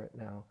 I'll share it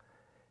now.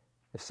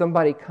 If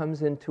somebody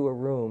comes into a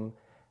room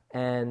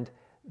and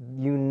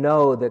you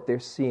know that they're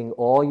seeing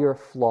all your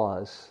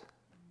flaws,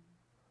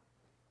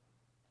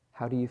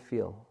 how do you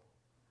feel?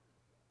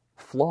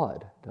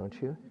 Flawed,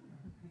 don't you?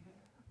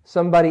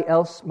 Somebody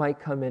else might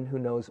come in who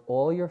knows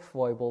all your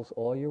foibles,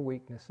 all your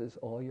weaknesses,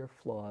 all your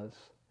flaws,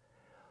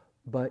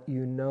 but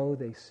you know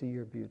they see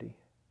your beauty.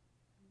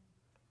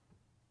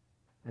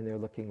 And they're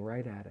looking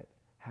right at it.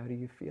 How do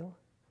you feel?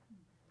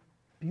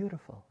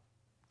 Beautiful,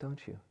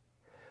 don't you?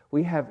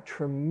 We have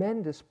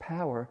tremendous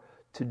power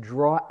to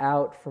draw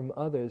out from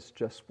others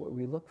just what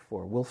we look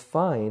for. We'll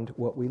find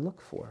what we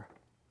look for.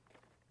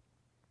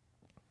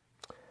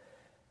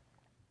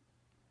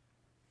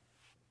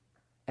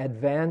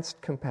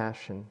 Advanced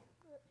compassion,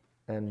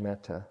 and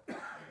metta,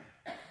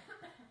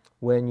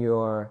 when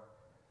you're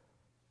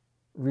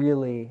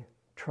really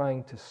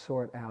trying to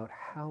sort out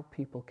how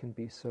people can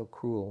be so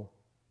cruel,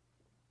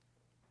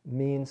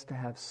 means to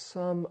have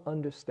some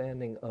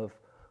understanding of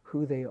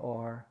who they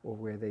are or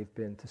where they've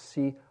been, to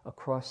see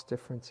across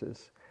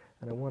differences.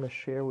 And I want to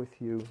share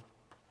with you,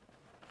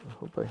 I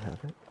hope I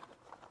have it.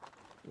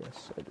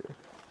 Yes, I do.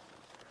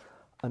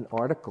 An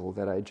article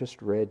that I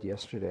just read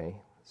yesterday.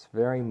 It's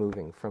very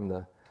moving, from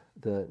the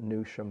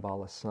new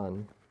Shambhala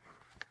Sun,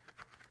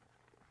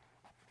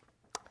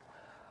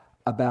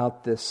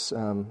 about this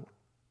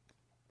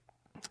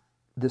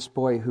this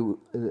boy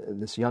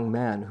this young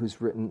man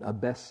who's written a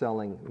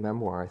best-selling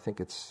memoir. I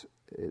think it's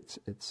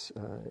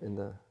in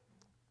the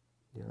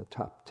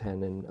top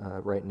 10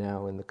 right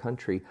now in the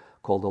country,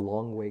 called A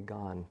Long Way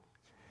Gone.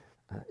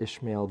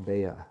 Ishmael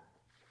Bea,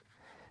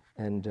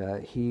 and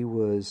he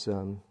was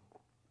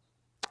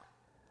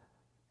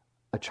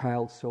a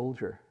child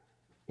soldier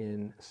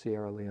in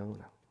Sierra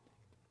Leone,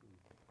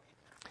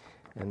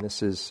 and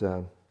this is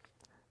I'll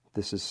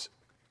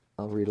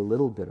read a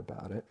little bit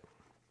about it.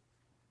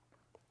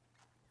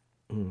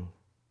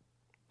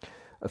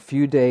 A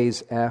few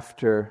days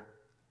after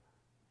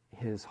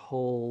his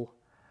whole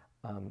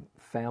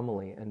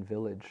family and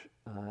village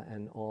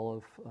and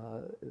all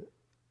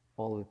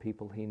of the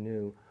people he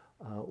knew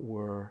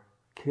were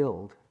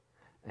killed,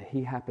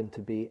 he happened to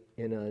be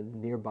in a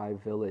nearby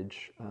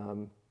village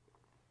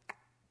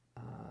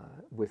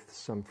with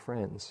some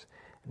friends,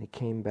 and he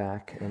came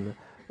back, and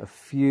a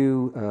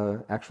few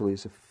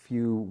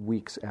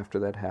weeks after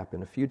that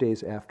happened, a few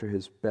days after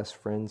his best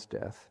friend's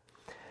death,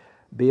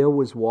 Bea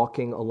was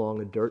walking along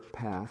a dirt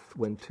path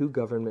when two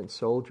government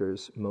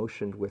soldiers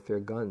motioned with their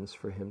guns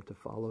for him to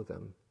follow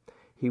them.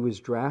 He was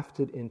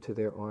drafted into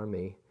their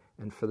army,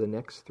 and for the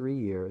next 3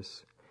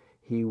 years,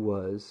 he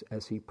was,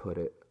 as he put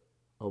it,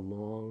 a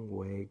long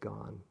way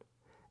gone.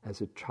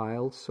 As a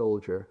child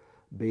soldier,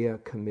 Bea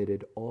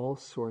committed all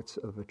sorts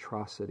of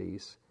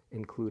atrocities,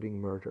 including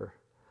murder.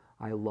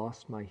 I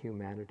lost my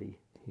humanity,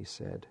 he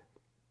said.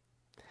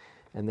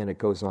 And then it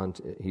goes on,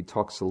 he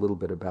talks a little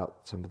bit about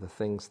some of the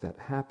things that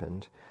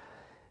happened.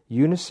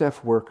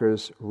 UNICEF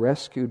workers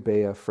rescued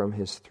Bea from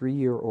his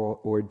 3-year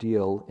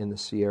ordeal in the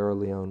Sierra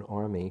Leone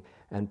Army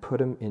and put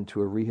him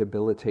into a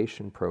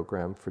rehabilitation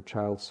program for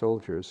child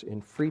soldiers in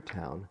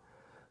Freetown,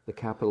 the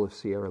capital of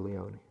Sierra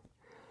Leone.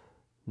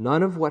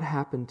 None of what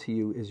happened to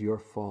you is your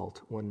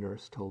fault, one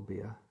nurse told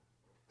Bea.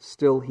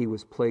 Still, he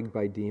was plagued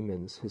by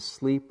demons. His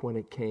sleep, when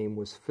it came,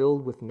 was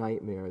filled with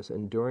nightmares,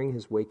 and during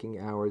his waking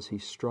hours he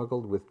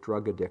struggled with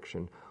drug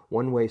addiction.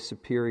 One way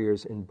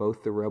superiors in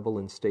both the rebel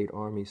and state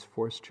armies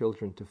forced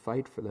children to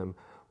fight for them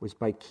was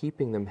by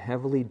keeping them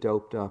heavily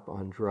doped up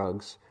on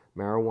drugs,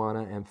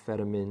 marijuana,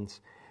 amphetamines,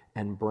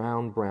 and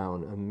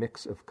brown, a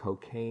mix of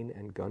cocaine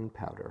and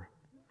gunpowder.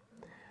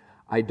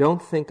 I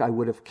don't think I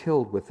would have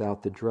killed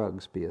without the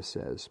drugs, Bea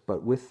says,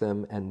 but with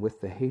them and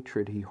with the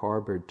hatred he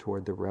harbored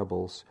toward the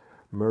rebels,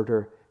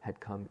 murder had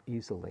come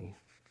easily.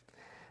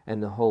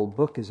 And the whole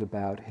book is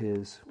about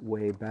his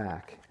way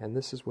back. And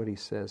this is what he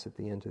says at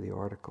the end of the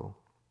article.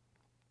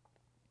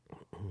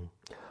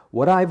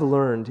 What I've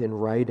learned in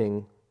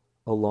writing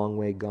A Long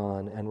Way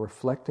Gone and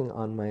reflecting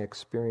on my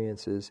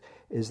experiences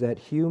is that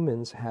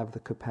humans have the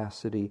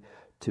capacity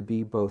to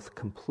be both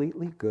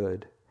completely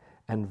good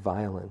and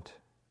violent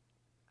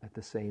at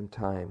the same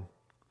time.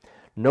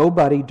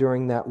 Nobody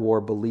during that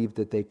war believed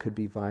that they could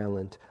be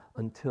violent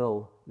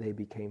until they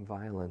became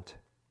violent.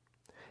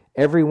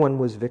 Everyone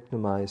was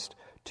victimized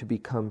to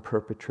become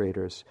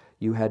perpetrators.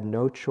 You had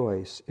no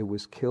choice. It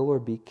was kill or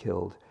be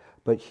killed.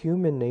 But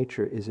human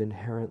nature is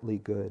inherently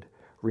good.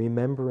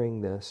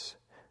 Remembering this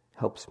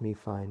helps me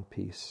find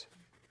peace.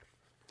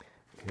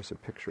 Here's a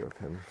picture of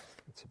him.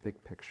 It's a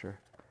big picture.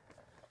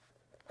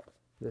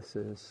 This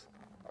is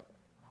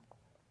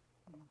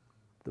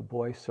the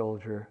boy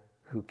soldier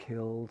who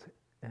killed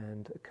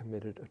and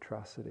committed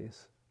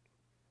atrocities.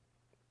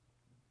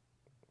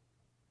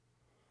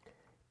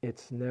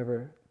 It's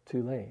never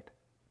too late.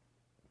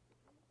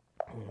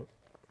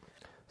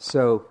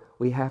 So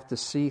we have to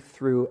see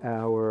through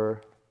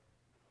our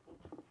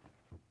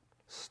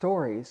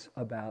stories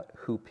about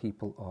who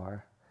people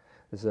are.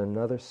 There's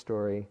another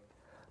story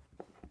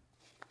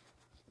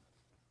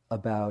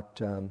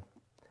about,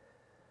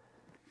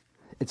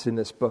 it's in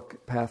this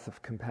book, Path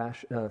of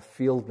Compassion,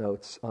 Field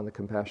Notes on the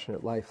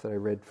Compassionate Life that I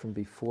read from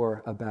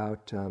before,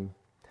 about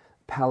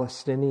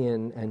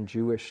Palestinian and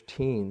Jewish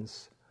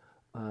teens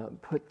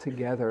put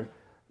together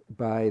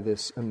by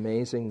this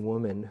amazing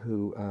woman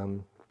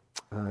who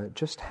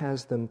just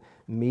has them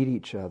meet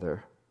each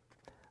other.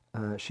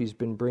 She's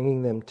been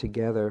bringing them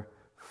together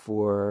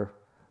for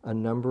a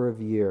number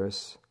of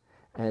years,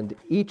 and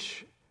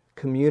each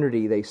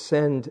community they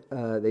send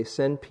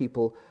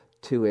people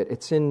to it.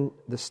 It's in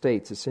the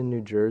States. It's in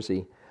New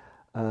Jersey,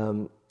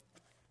 and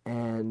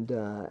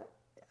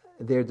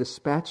they're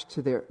dispatched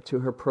to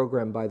her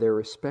program by their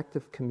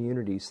respective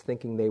communities,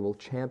 thinking they will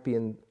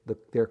champion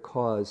their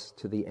cause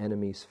to the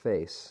enemy's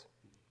face.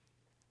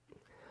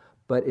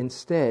 But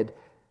instead,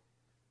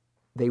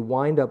 they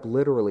wind up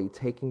literally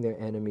taking their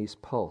enemy's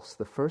pulse.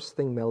 The first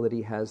thing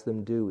Melody has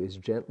them do is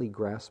gently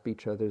grasp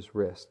each other's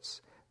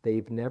wrists.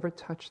 They've never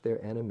touched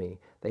their enemy.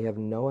 They have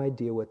no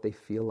idea what they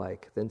feel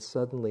like. Then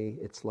suddenly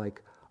it's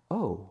like,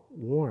 oh,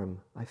 warm,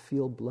 I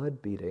feel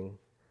blood beating.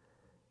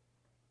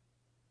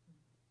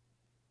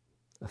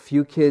 A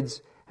few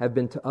kids have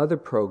been to other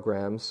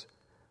programs,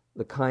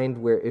 the kind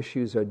where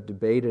issues are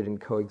debated and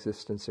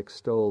coexistence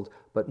extolled,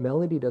 but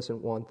Melody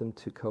doesn't want them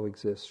to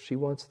coexist. She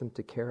wants them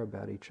to care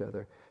about each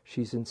other.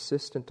 She's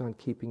insistent on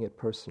keeping it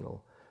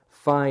personal.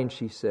 Fine,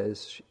 she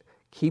says,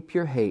 keep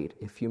your hate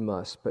if you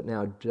must, but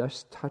now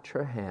just touch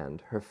her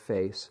hand, her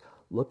face,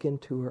 look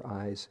into her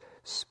eyes,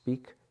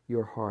 speak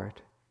your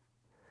heart.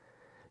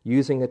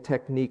 Using a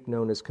technique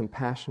known as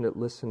compassionate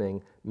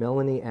listening,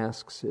 Melanie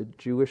asks a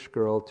Jewish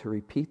girl to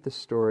repeat the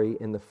story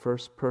in the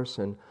first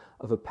person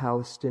of a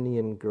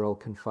Palestinian girl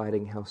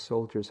confiding how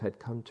soldiers had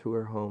come to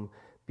her home,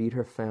 beat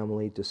her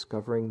family,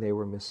 discovering they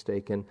were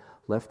mistaken,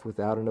 left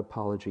without an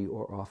apology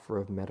or offer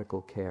of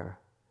medical care.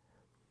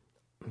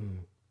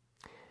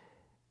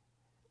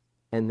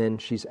 And then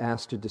she's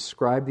asked to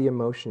describe the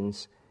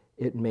emotions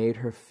it made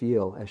her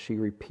feel as she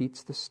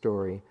repeats the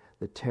story.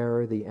 The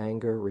terror, the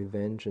anger,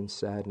 revenge, and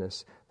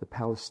sadness. The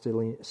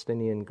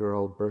Palestinian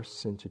girl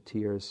burst into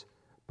tears.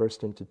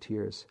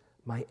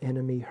 My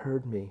enemy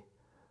heard me.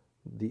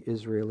 The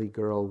Israeli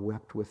girl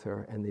wept with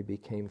her, and they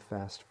became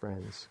fast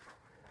friends.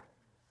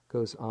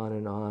 Goes on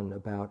and on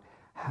about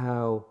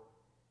how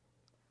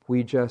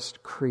we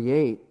just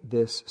create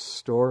this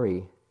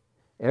story.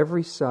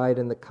 Every side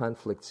in the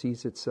conflict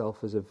sees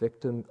itself as a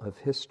victim of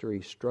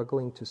history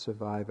struggling to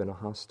survive in a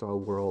hostile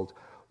world,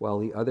 while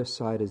the other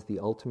side is the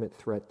ultimate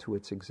threat to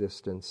its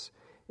existence.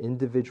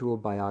 Individual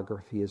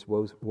biography is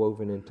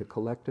woven into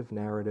collective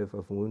narrative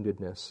of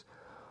woundedness,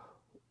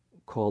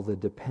 called the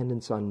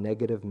dependence on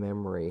negative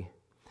memory.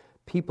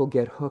 People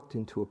get hooked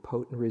into a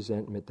potent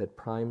resentment that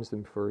primes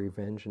them for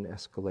revenge and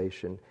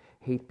escalation.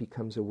 Hate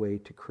becomes a way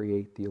to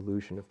create the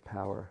illusion of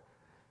power,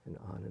 and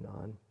on and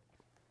on.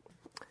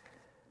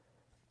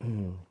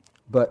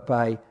 But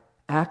by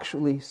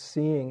actually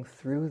seeing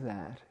through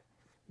that,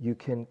 you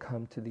can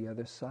come to the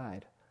other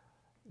side.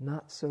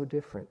 Not so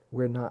different.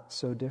 We're not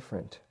so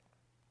different.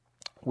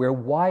 We're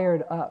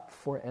wired up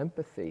for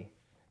empathy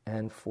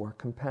and for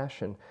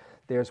compassion.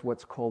 There's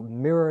what's called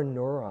mirror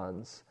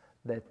neurons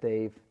that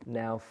they've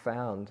now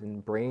found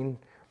in brain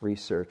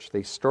research.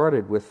 They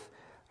started with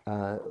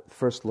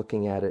first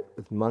looking at it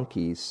with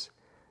monkeys.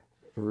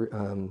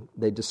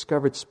 They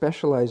discovered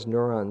specialized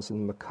neurons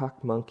in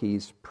macaque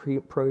monkeys'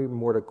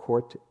 premotor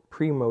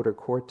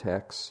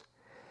cortex,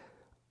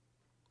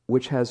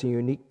 which has a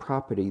unique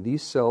property.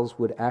 These cells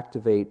would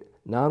activate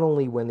not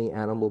only when the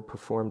animal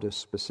performed a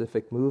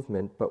specific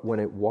movement, but when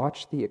it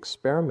watched the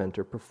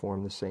experimenter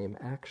perform the same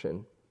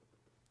action.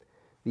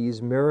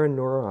 These mirror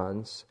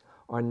neurons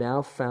are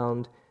now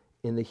found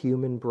in the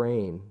human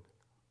brain,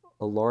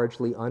 a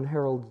largely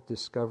unheralded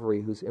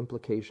discovery whose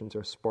implications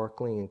are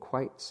sparkling and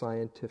quite a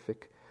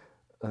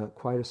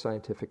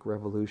scientific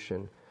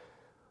revolution.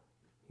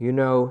 You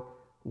know,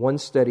 one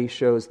study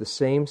shows the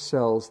same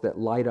cells that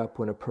light up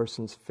when a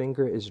person's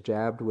finger is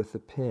jabbed with a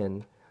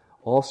pin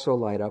also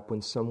light up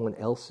when someone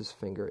else's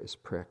finger is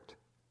pricked.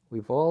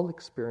 We've all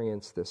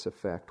experienced this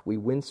effect. We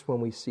wince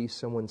when we see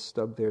someone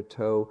stub their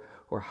toe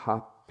or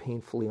hop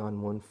painfully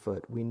on one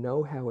foot. We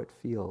know how it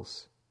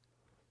feels.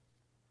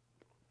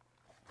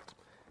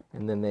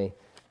 And then they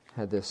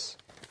had this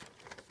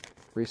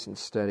recent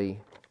study.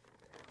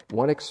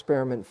 One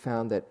experiment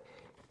found that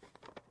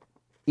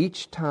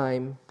each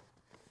time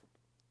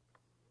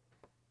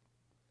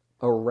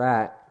a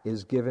rat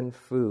is given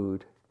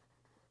food,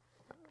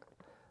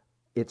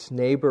 its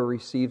neighbor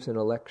receives an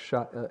electric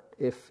shock.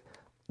 If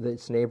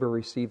its neighbor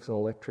receives an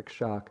electric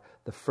shock,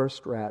 the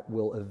first rat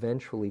will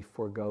eventually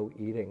forego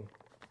eating.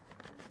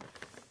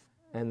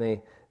 And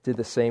they did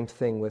the same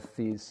thing with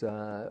these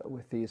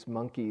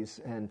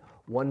monkeys. And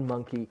one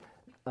monkey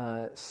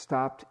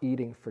stopped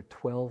eating for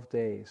 12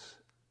 days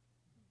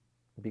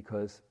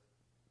because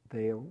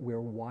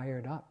we're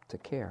wired up to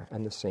care,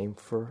 and the same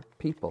for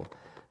people.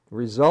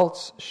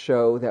 Results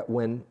show that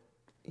when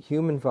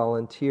human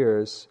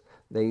volunteers,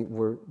 they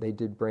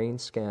did brain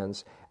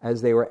scans,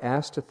 as they were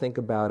asked to think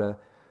about a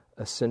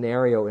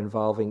scenario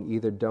involving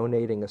either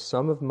donating a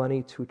sum of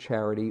money to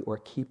charity or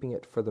keeping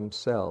it for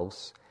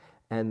themselves,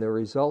 and the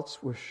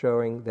results were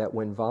showing that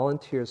when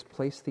volunteers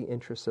placed the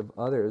interests of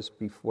others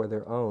before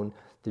their own,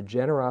 the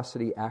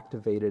generosity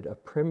activated a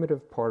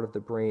primitive part of the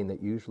brain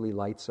that usually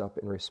lights up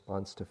in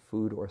response to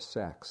food or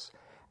sex.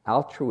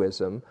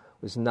 Altruism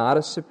was not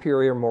a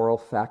superior moral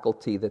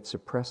faculty that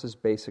suppresses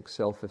basic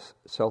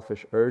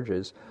selfish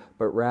urges,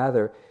 but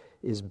rather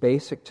is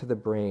basic to the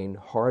brain,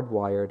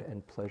 hardwired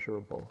and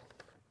pleasurable.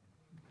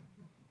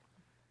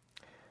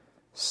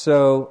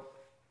 So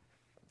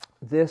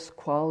this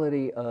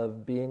quality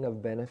of being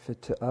of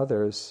benefit to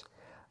others,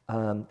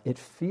 it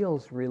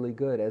feels really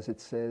good, as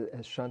it says,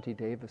 as Shanti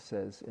Deva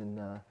says in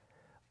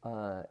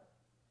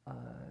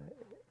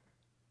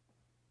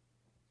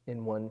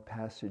one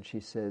passage. He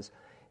says,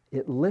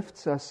 it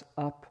lifts us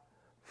up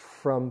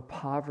from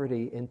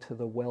poverty into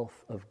the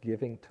wealth of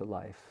giving to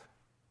life.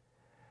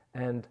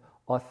 And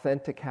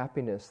Authentic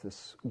Happiness,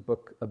 this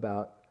book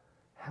about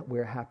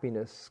where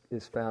happiness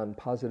is found,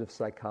 Positive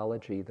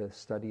Psychology, the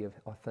study of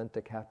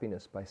authentic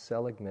happiness by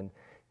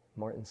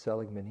Martin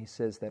Seligman, he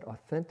says that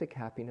authentic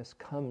happiness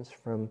comes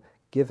from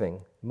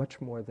giving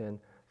much more than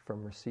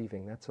from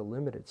receiving. That's a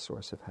limited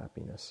source of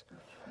happiness.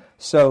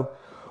 So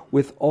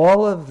with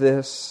all of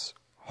this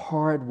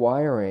hard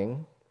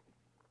wiring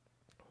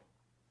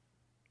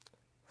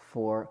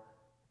for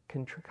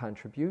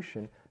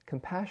contribution,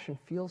 compassion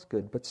feels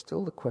good, but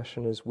still the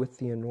question is, with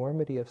the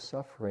enormity of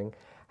suffering,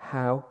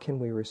 how can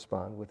we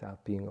respond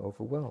without being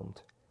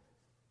overwhelmed?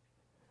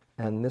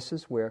 And this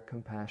is where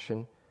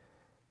compassion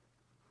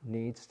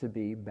needs to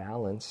be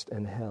balanced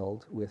and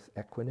held with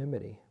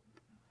equanimity.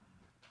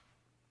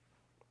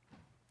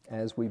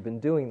 As we've been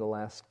doing the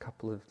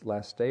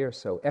last day or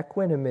so,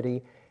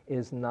 equanimity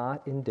is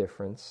not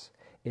indifference.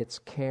 It's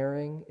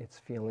caring, it's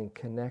feeling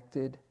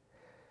connected,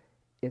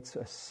 it's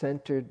a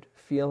centered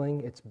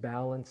feeling, it's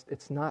balanced,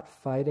 it's not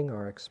fighting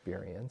our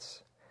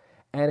experience.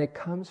 And it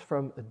comes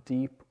from a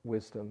deep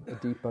wisdom, a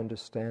deep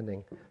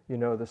understanding. You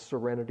know, the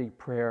serenity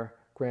prayer,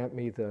 grant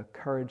me the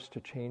courage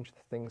to change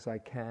the things I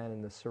can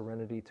and the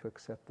serenity to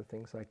accept the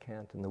things I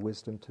can't and the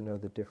wisdom to know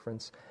the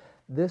difference.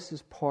 This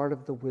is part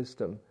of the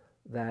wisdom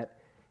that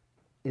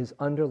is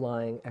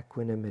underlying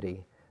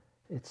equanimity.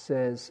 It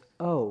says,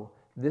 oh,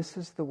 this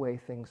is the way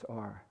things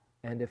are,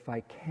 and if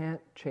I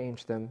can't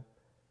change them,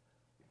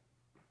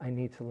 I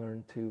need to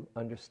learn to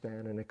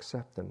understand and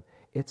accept them.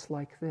 It's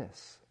like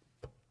this.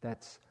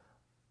 That's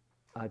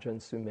Ajahn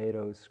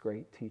Sumedho's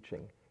great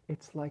teaching.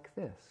 It's like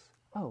this.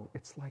 Oh,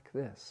 it's like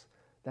this.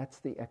 That's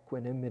the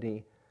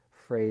equanimity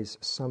phrase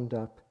summed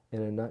up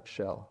in a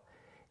nutshell.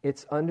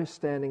 It's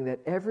understanding that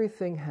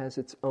everything has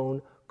its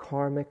own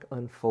karmic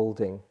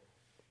unfolding.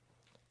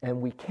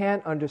 And we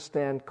can't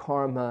understand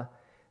karma,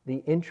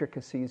 the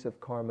intricacies of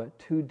karma,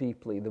 too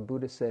deeply. The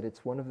Buddha said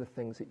it's one of the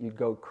things that you'd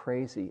go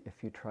crazy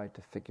if you tried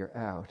to figure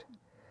out.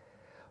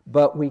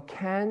 But we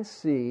can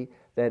see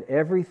that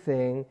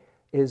everything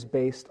is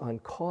based on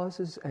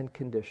causes and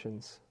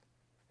conditions.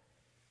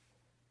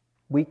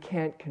 We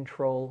can't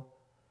control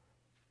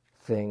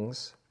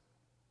things.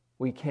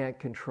 We can't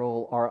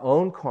control our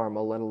own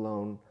karma, let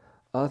alone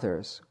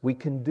others. We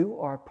can do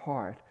our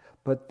part,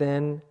 but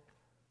then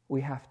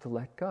we have to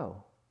let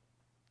go.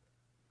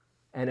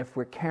 And if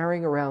we're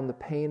carrying around the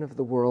pain of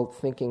the world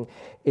thinking,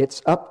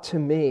 it's up to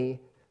me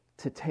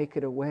to take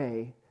it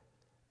away,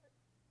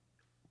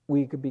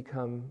 we could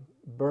become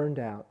burned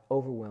out,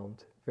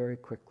 overwhelmed very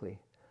quickly.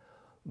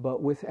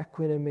 But with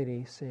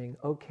equanimity, saying,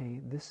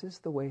 okay, this is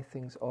the way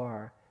things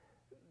are,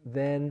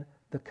 then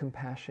the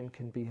compassion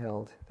can be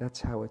held. That's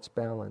how it's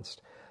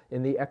balanced.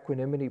 In the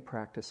equanimity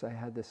practice, I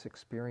had this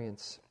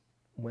experience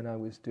when I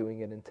was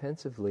doing it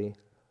intensively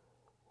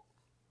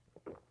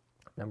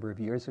a number of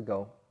years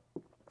ago,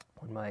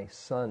 when my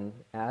son,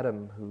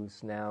 Adam,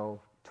 who's now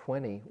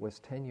 20, was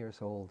 10 years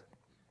old.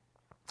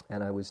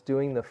 And I was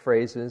doing the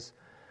phrases,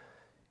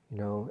 you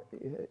know,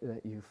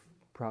 that you've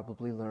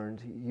probably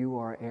learned. You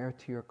are heir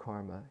to your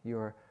karma.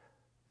 Your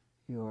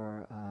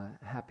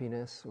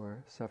happiness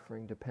or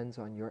suffering depends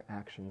on your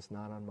actions,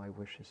 not on my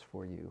wishes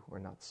for you, or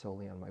not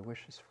solely on my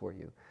wishes for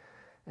you.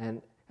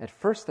 And at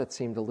first that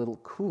seemed a little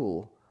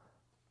cool,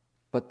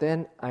 but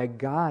then I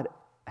got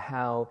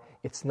how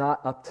it's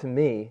not up to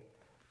me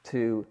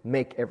to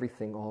make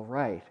everything all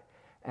right.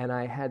 And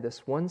I had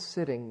this one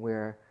sitting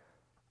where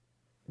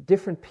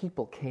different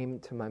people came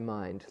to my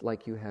mind,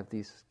 like you have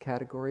these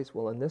categories.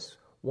 Well, in this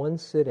one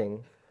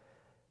sitting,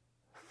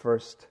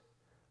 first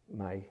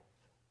my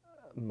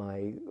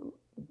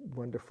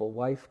wonderful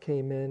wife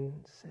came in,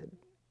 said,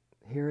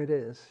 here it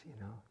is, you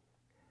know,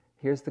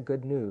 here's the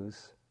good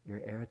news.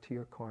 You're heir to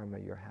your karma.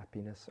 Your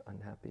happiness,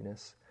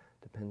 unhappiness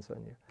depends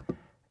on you.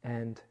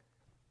 And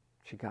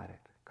she got it.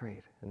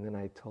 Great. And then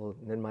and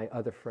then my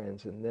other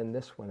friends, and then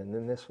this one, and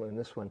then this one, and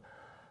this one.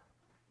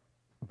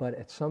 But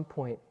at some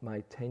point,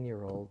 my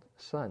 10-year-old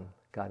son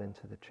got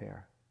into the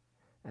chair.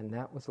 And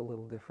that was a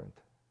little different.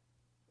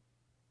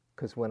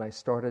 Because when I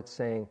started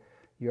saying,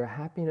 your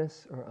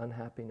happiness or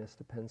unhappiness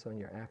depends on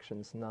your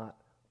actions, not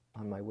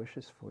on my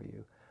wishes for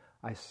you,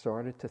 I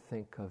started to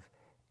think of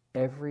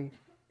every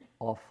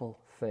awful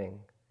thing,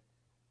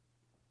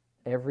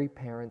 every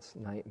parent's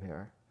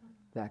nightmare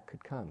that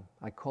could come.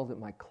 I called it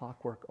my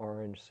Clockwork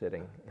Orange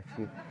sitting.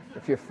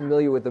 If you're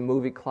familiar with the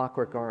movie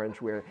Clockwork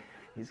Orange, where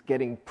he's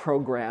getting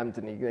programmed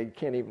and he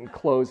can't even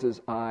close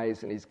his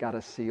eyes and he's got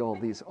to see all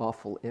these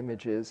awful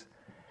images.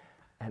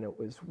 And it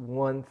was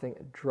one thing,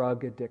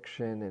 drug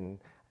addiction and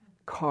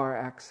car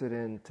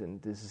accident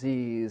and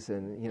disease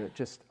and, you know,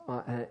 just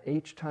and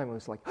each time I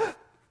was like,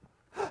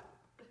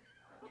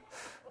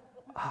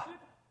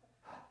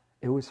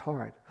 it was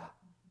hard.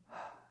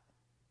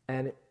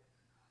 And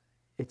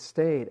it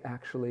stayed,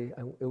 actually,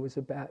 it was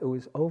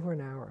over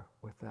an hour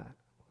with that.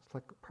 It's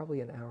like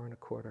probably an hour and a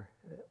quarter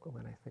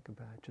when I think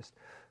about it.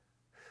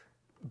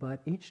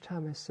 But each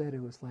time I said,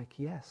 it was like,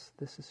 yes,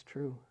 this is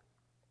true.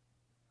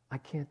 I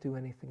can't do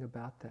anything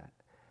about that.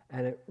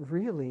 And it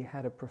really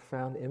had a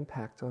profound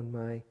impact on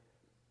my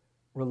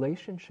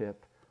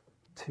relationship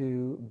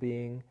to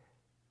being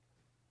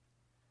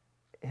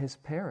his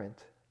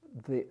parent.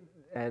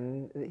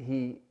 And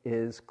he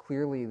is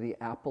clearly the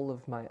apple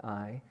of my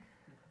eye.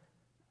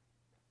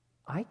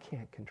 I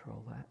can't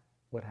control that,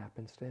 what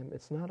happens to him.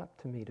 It's not up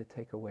to me to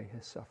take away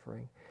his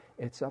suffering.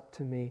 It's up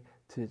to me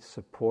to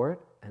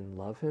support and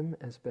love him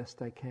as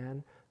best I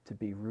can, to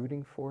be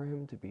rooting for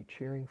him, to be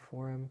cheering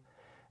for him,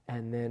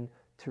 and then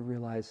to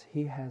realize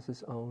he has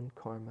his own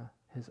karma,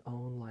 his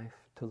own life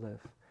to live.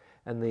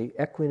 And the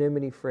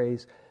equanimity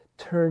phrase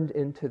turned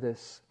into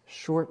this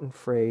shortened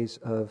phrase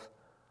of,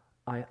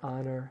 I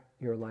honor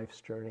your life's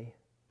journey.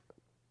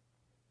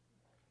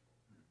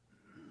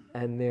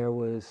 And there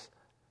was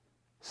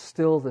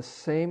still the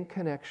same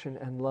connection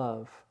and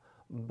love,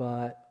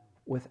 but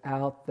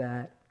without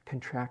that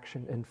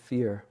contraction and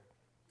fear.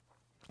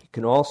 You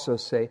can also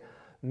say,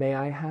 may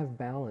I have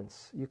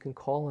balance. You can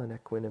call on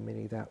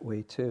equanimity that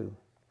way too.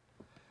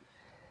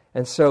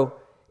 And so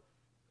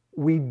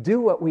we do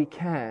what we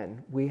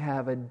can. We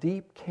have a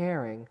deep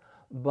caring,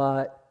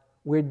 but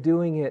we're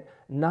doing it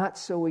not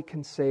so we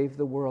can save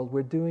the world.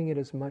 We're doing it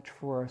as much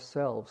for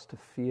ourselves to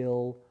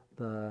feel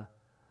the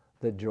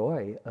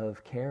joy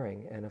of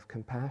caring and of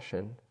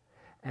compassion.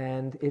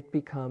 And it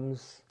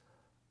becomes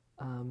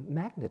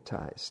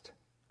magnetized.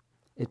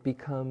 It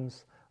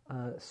becomes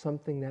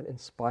something that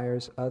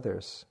inspires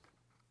others.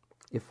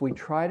 If we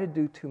try to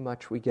do too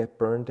much, we get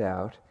burned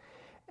out.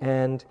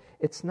 And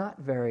it's not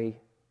very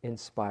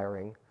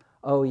inspiring.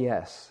 Oh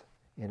yes,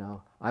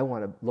 I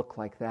want to look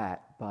like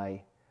that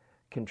by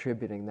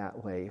contributing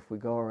that way. If we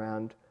go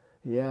around,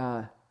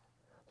 yeah,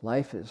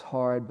 life is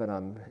hard, but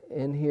I'm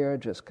in here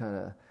just kind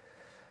of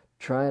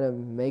trying to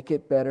make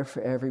it better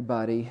for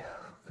everybody.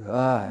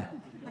 God.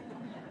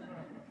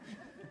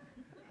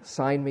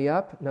 Sign me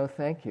up? No,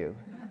 thank you.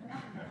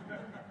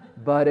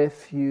 But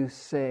if you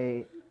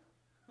say,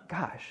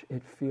 gosh,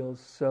 it feels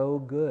so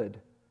good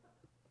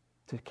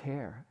to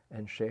care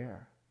and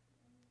share.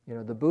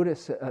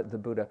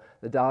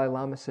 The Dalai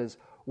Lama says,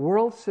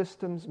 world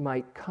systems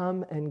might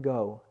come and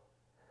go.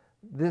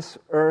 This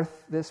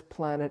earth, this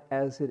planet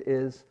as it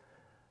is,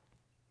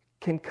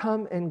 can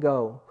come and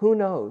go. Who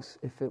knows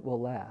if it will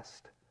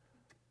last?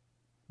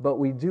 But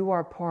we do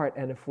our part,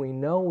 and if we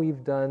know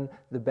we've done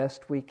the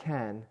best we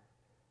can,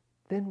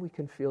 then we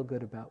can feel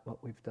good about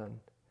what we've done.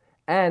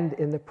 And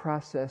in the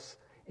process,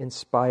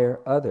 inspire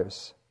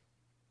others.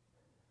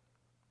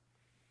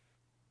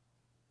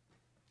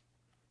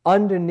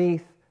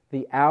 Underneath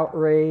the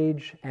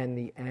outrage and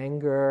the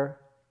anger,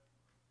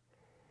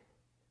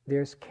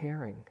 there's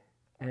caring.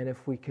 And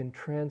if we can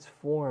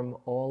transform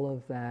all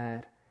of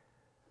that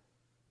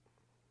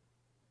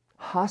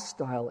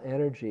hostile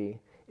energy,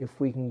 if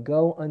we can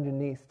go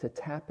underneath to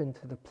tap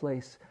into the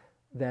place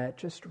that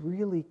just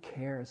really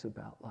cares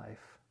about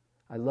life.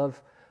 I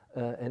love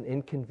An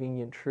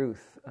Inconvenient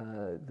Truth,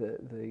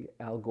 the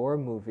Al Gore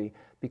movie,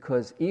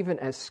 because even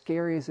as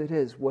scary as it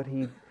is, what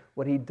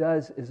he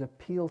does is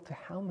appeal to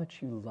how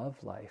much you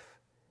love life.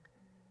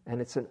 And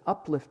it's an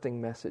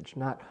uplifting message,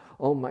 not,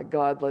 oh my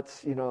God,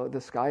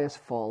 the sky is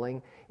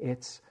falling.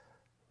 It's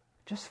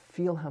just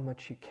feel how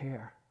much you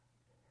care.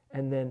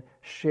 And then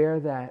share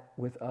that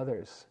with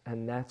others,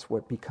 and that's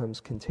what becomes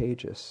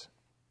contagious.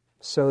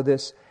 So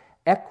this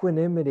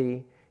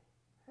equanimity,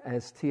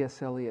 as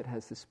T.S. Eliot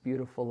has this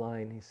beautiful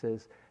line, he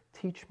says,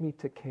 teach me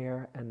to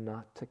care and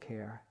not to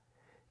care.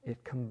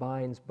 It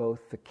combines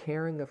both the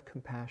caring of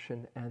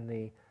compassion and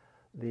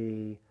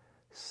the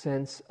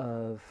sense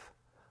of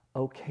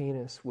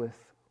okayness with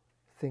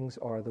things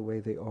are the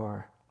way they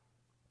are.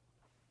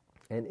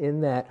 And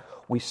in that,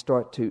 we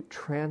start to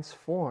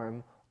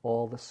transform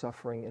all the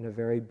suffering in a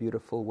very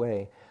beautiful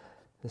way.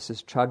 This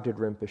is Chagdud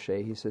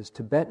Rinpoche. He says,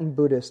 Tibetan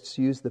Buddhists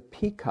use the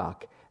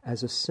peacock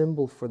as a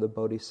symbol for the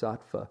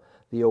Bodhisattva,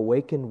 the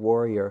awakened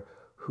warrior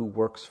who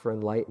works for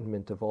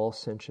enlightenment of all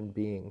sentient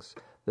beings.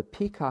 The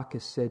peacock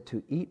is said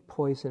to eat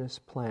poisonous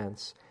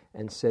plants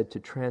and said to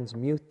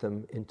transmute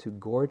them into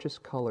gorgeous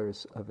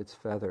colors of its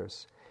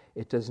feathers.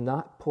 It does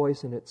not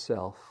poison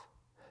itself,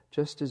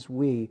 just as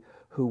we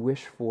who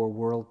wish for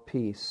world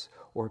peace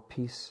or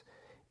peace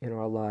in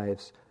our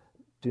lives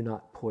do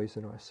not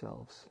poison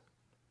ourselves.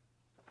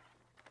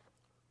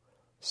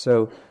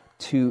 So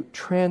to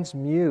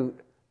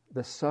transmute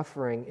the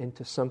suffering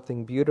into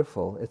something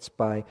beautiful, it's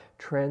by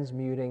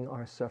transmuting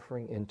our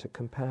suffering into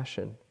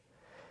compassion.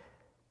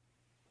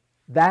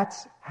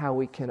 That's how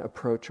we can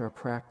approach our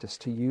practice,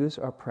 to use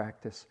our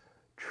practice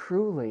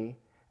truly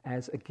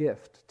as a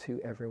gift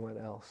to everyone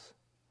else,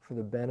 for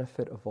the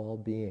benefit of all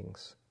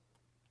beings.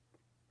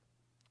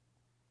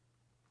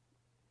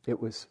 It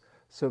was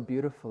so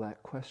beautiful,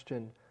 that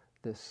question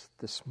this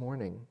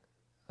morning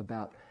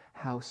about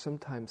how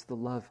sometimes the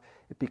love,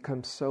 it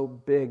becomes so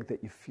big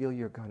that you feel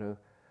you're going to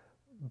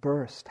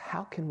burst.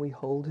 How can we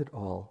hold it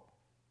all?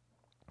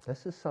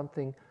 This is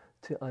something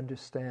to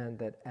understand,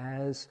 that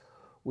as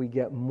we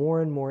get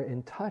more and more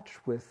in touch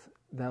with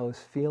those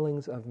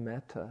feelings of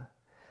metta,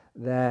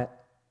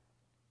 that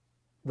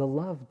the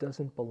love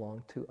doesn't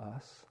belong to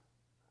us.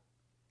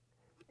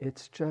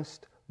 It's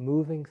just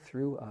moving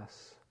through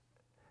us.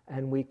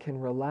 And we can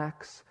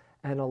relax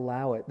and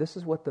allow it. This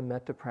is what the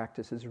metta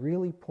practice is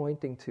really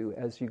pointing to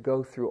as you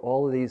go through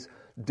all of these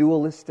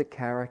dualistic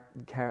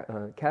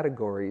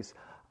categories.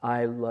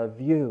 I love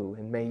you,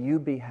 and may you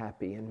be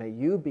happy, and may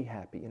you be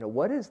happy.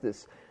 What is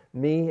this?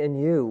 Me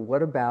and you.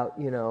 What about,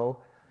 no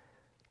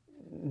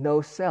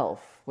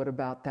self? What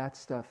about that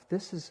stuff?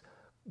 This is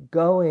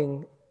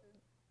going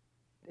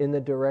in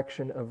the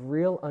direction of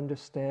real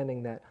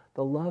understanding that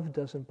the love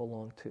doesn't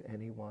belong to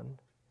anyone.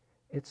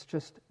 It's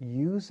just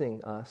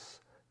using us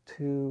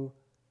to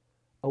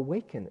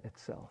awaken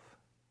itself.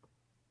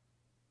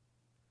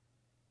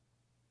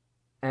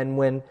 And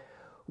when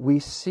we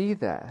see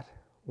that,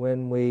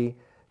 when we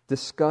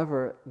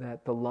discover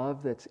that the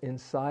love that's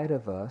inside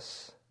of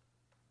us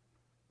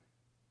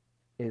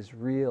is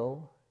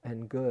real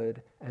and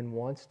good and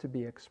wants to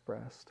be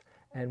expressed,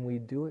 and we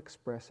do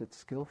express it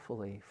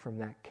skillfully from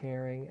that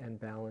caring and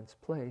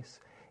balanced place,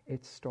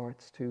 it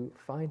starts to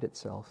find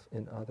itself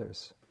in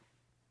others.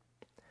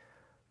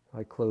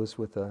 I close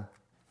with a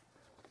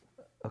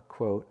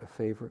quote, a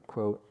favorite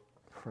quote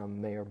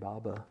from Mayor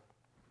Baba,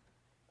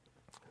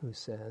 who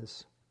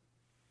says,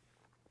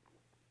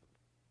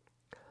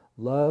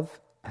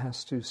 "Love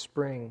has to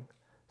spring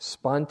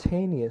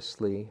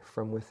spontaneously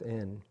from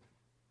within.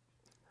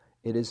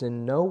 It is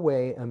in no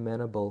way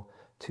amenable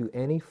to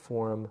any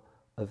form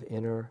of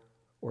inner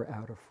or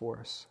outer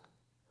force.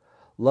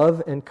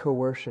 Love and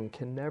coercion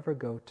can never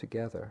go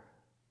together.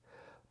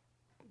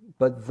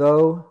 But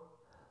though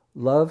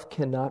love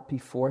cannot be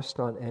forced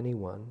on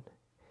anyone,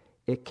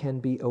 it can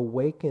be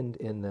awakened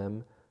in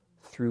them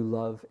through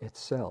love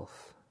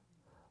itself.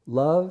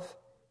 Love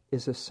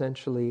is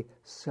essentially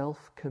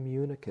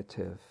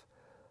self-communicative.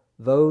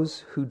 Those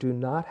who do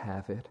not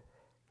have it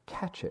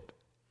catch it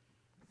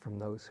from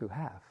those who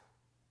have.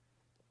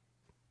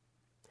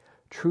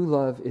 True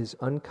love is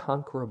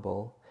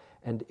unconquerable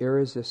and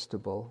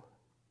irresistible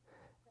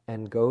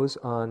and goes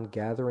on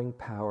gathering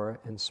power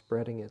and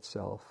spreading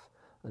itself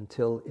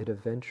until it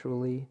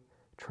eventually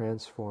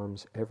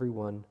transforms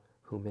everyone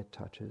whom it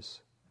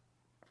touches."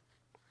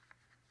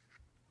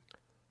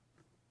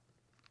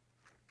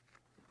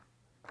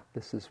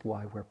 This is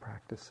why we're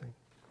practicing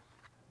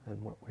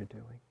and what we're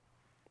doing.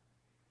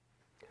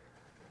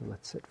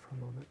 Let's sit for a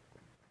moment.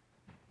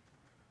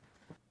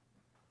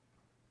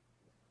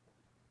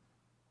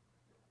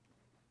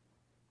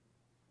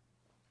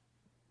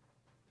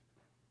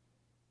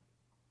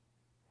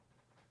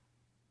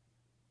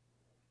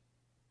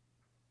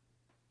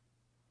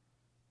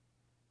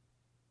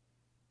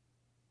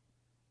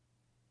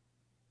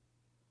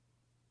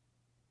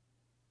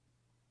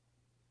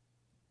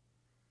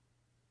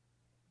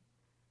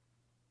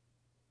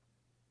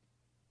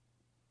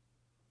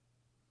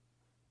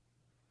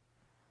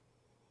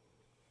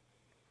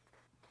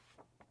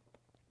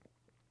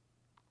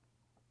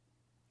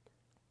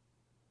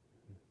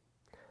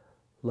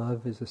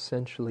 Love is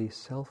essentially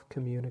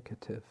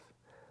self-communicative.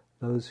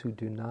 Those who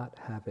do not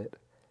have it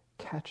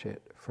catch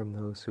it from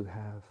those who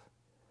have.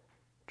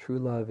 True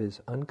love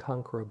is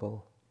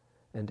unconquerable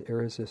and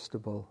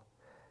irresistible,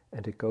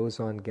 and it goes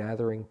on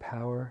gathering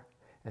power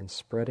and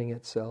spreading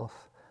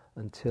itself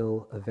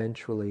until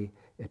eventually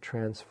it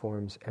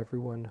transforms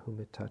everyone whom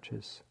it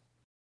touches.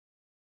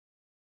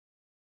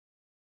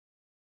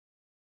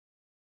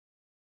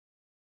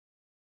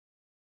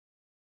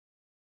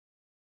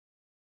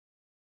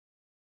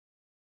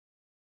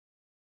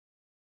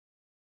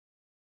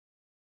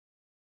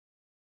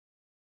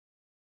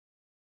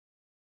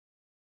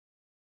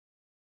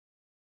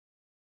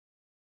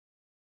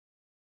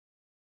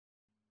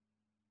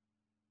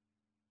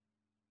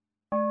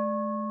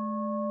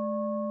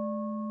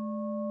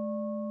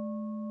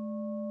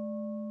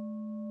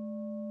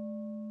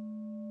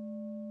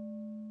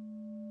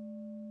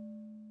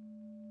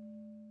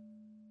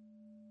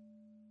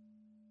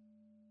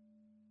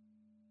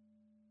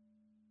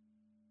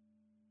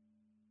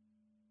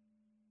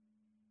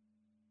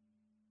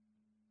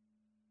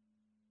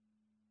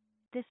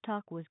 This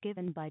talk was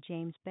given by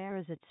James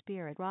Baraz at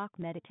Spirit Rock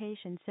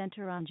Meditation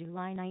Center on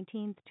July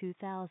 19,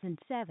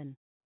 2007.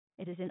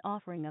 It is an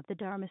offering of the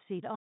Dharma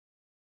Seed.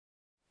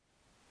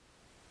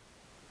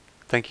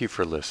 Thank you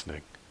for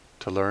listening.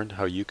 To learn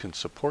how you can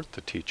support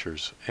the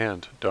teachers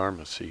and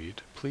Dharma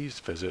Seed, please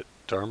visit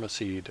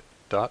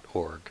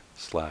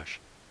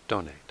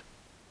dharmaseed.org/donate.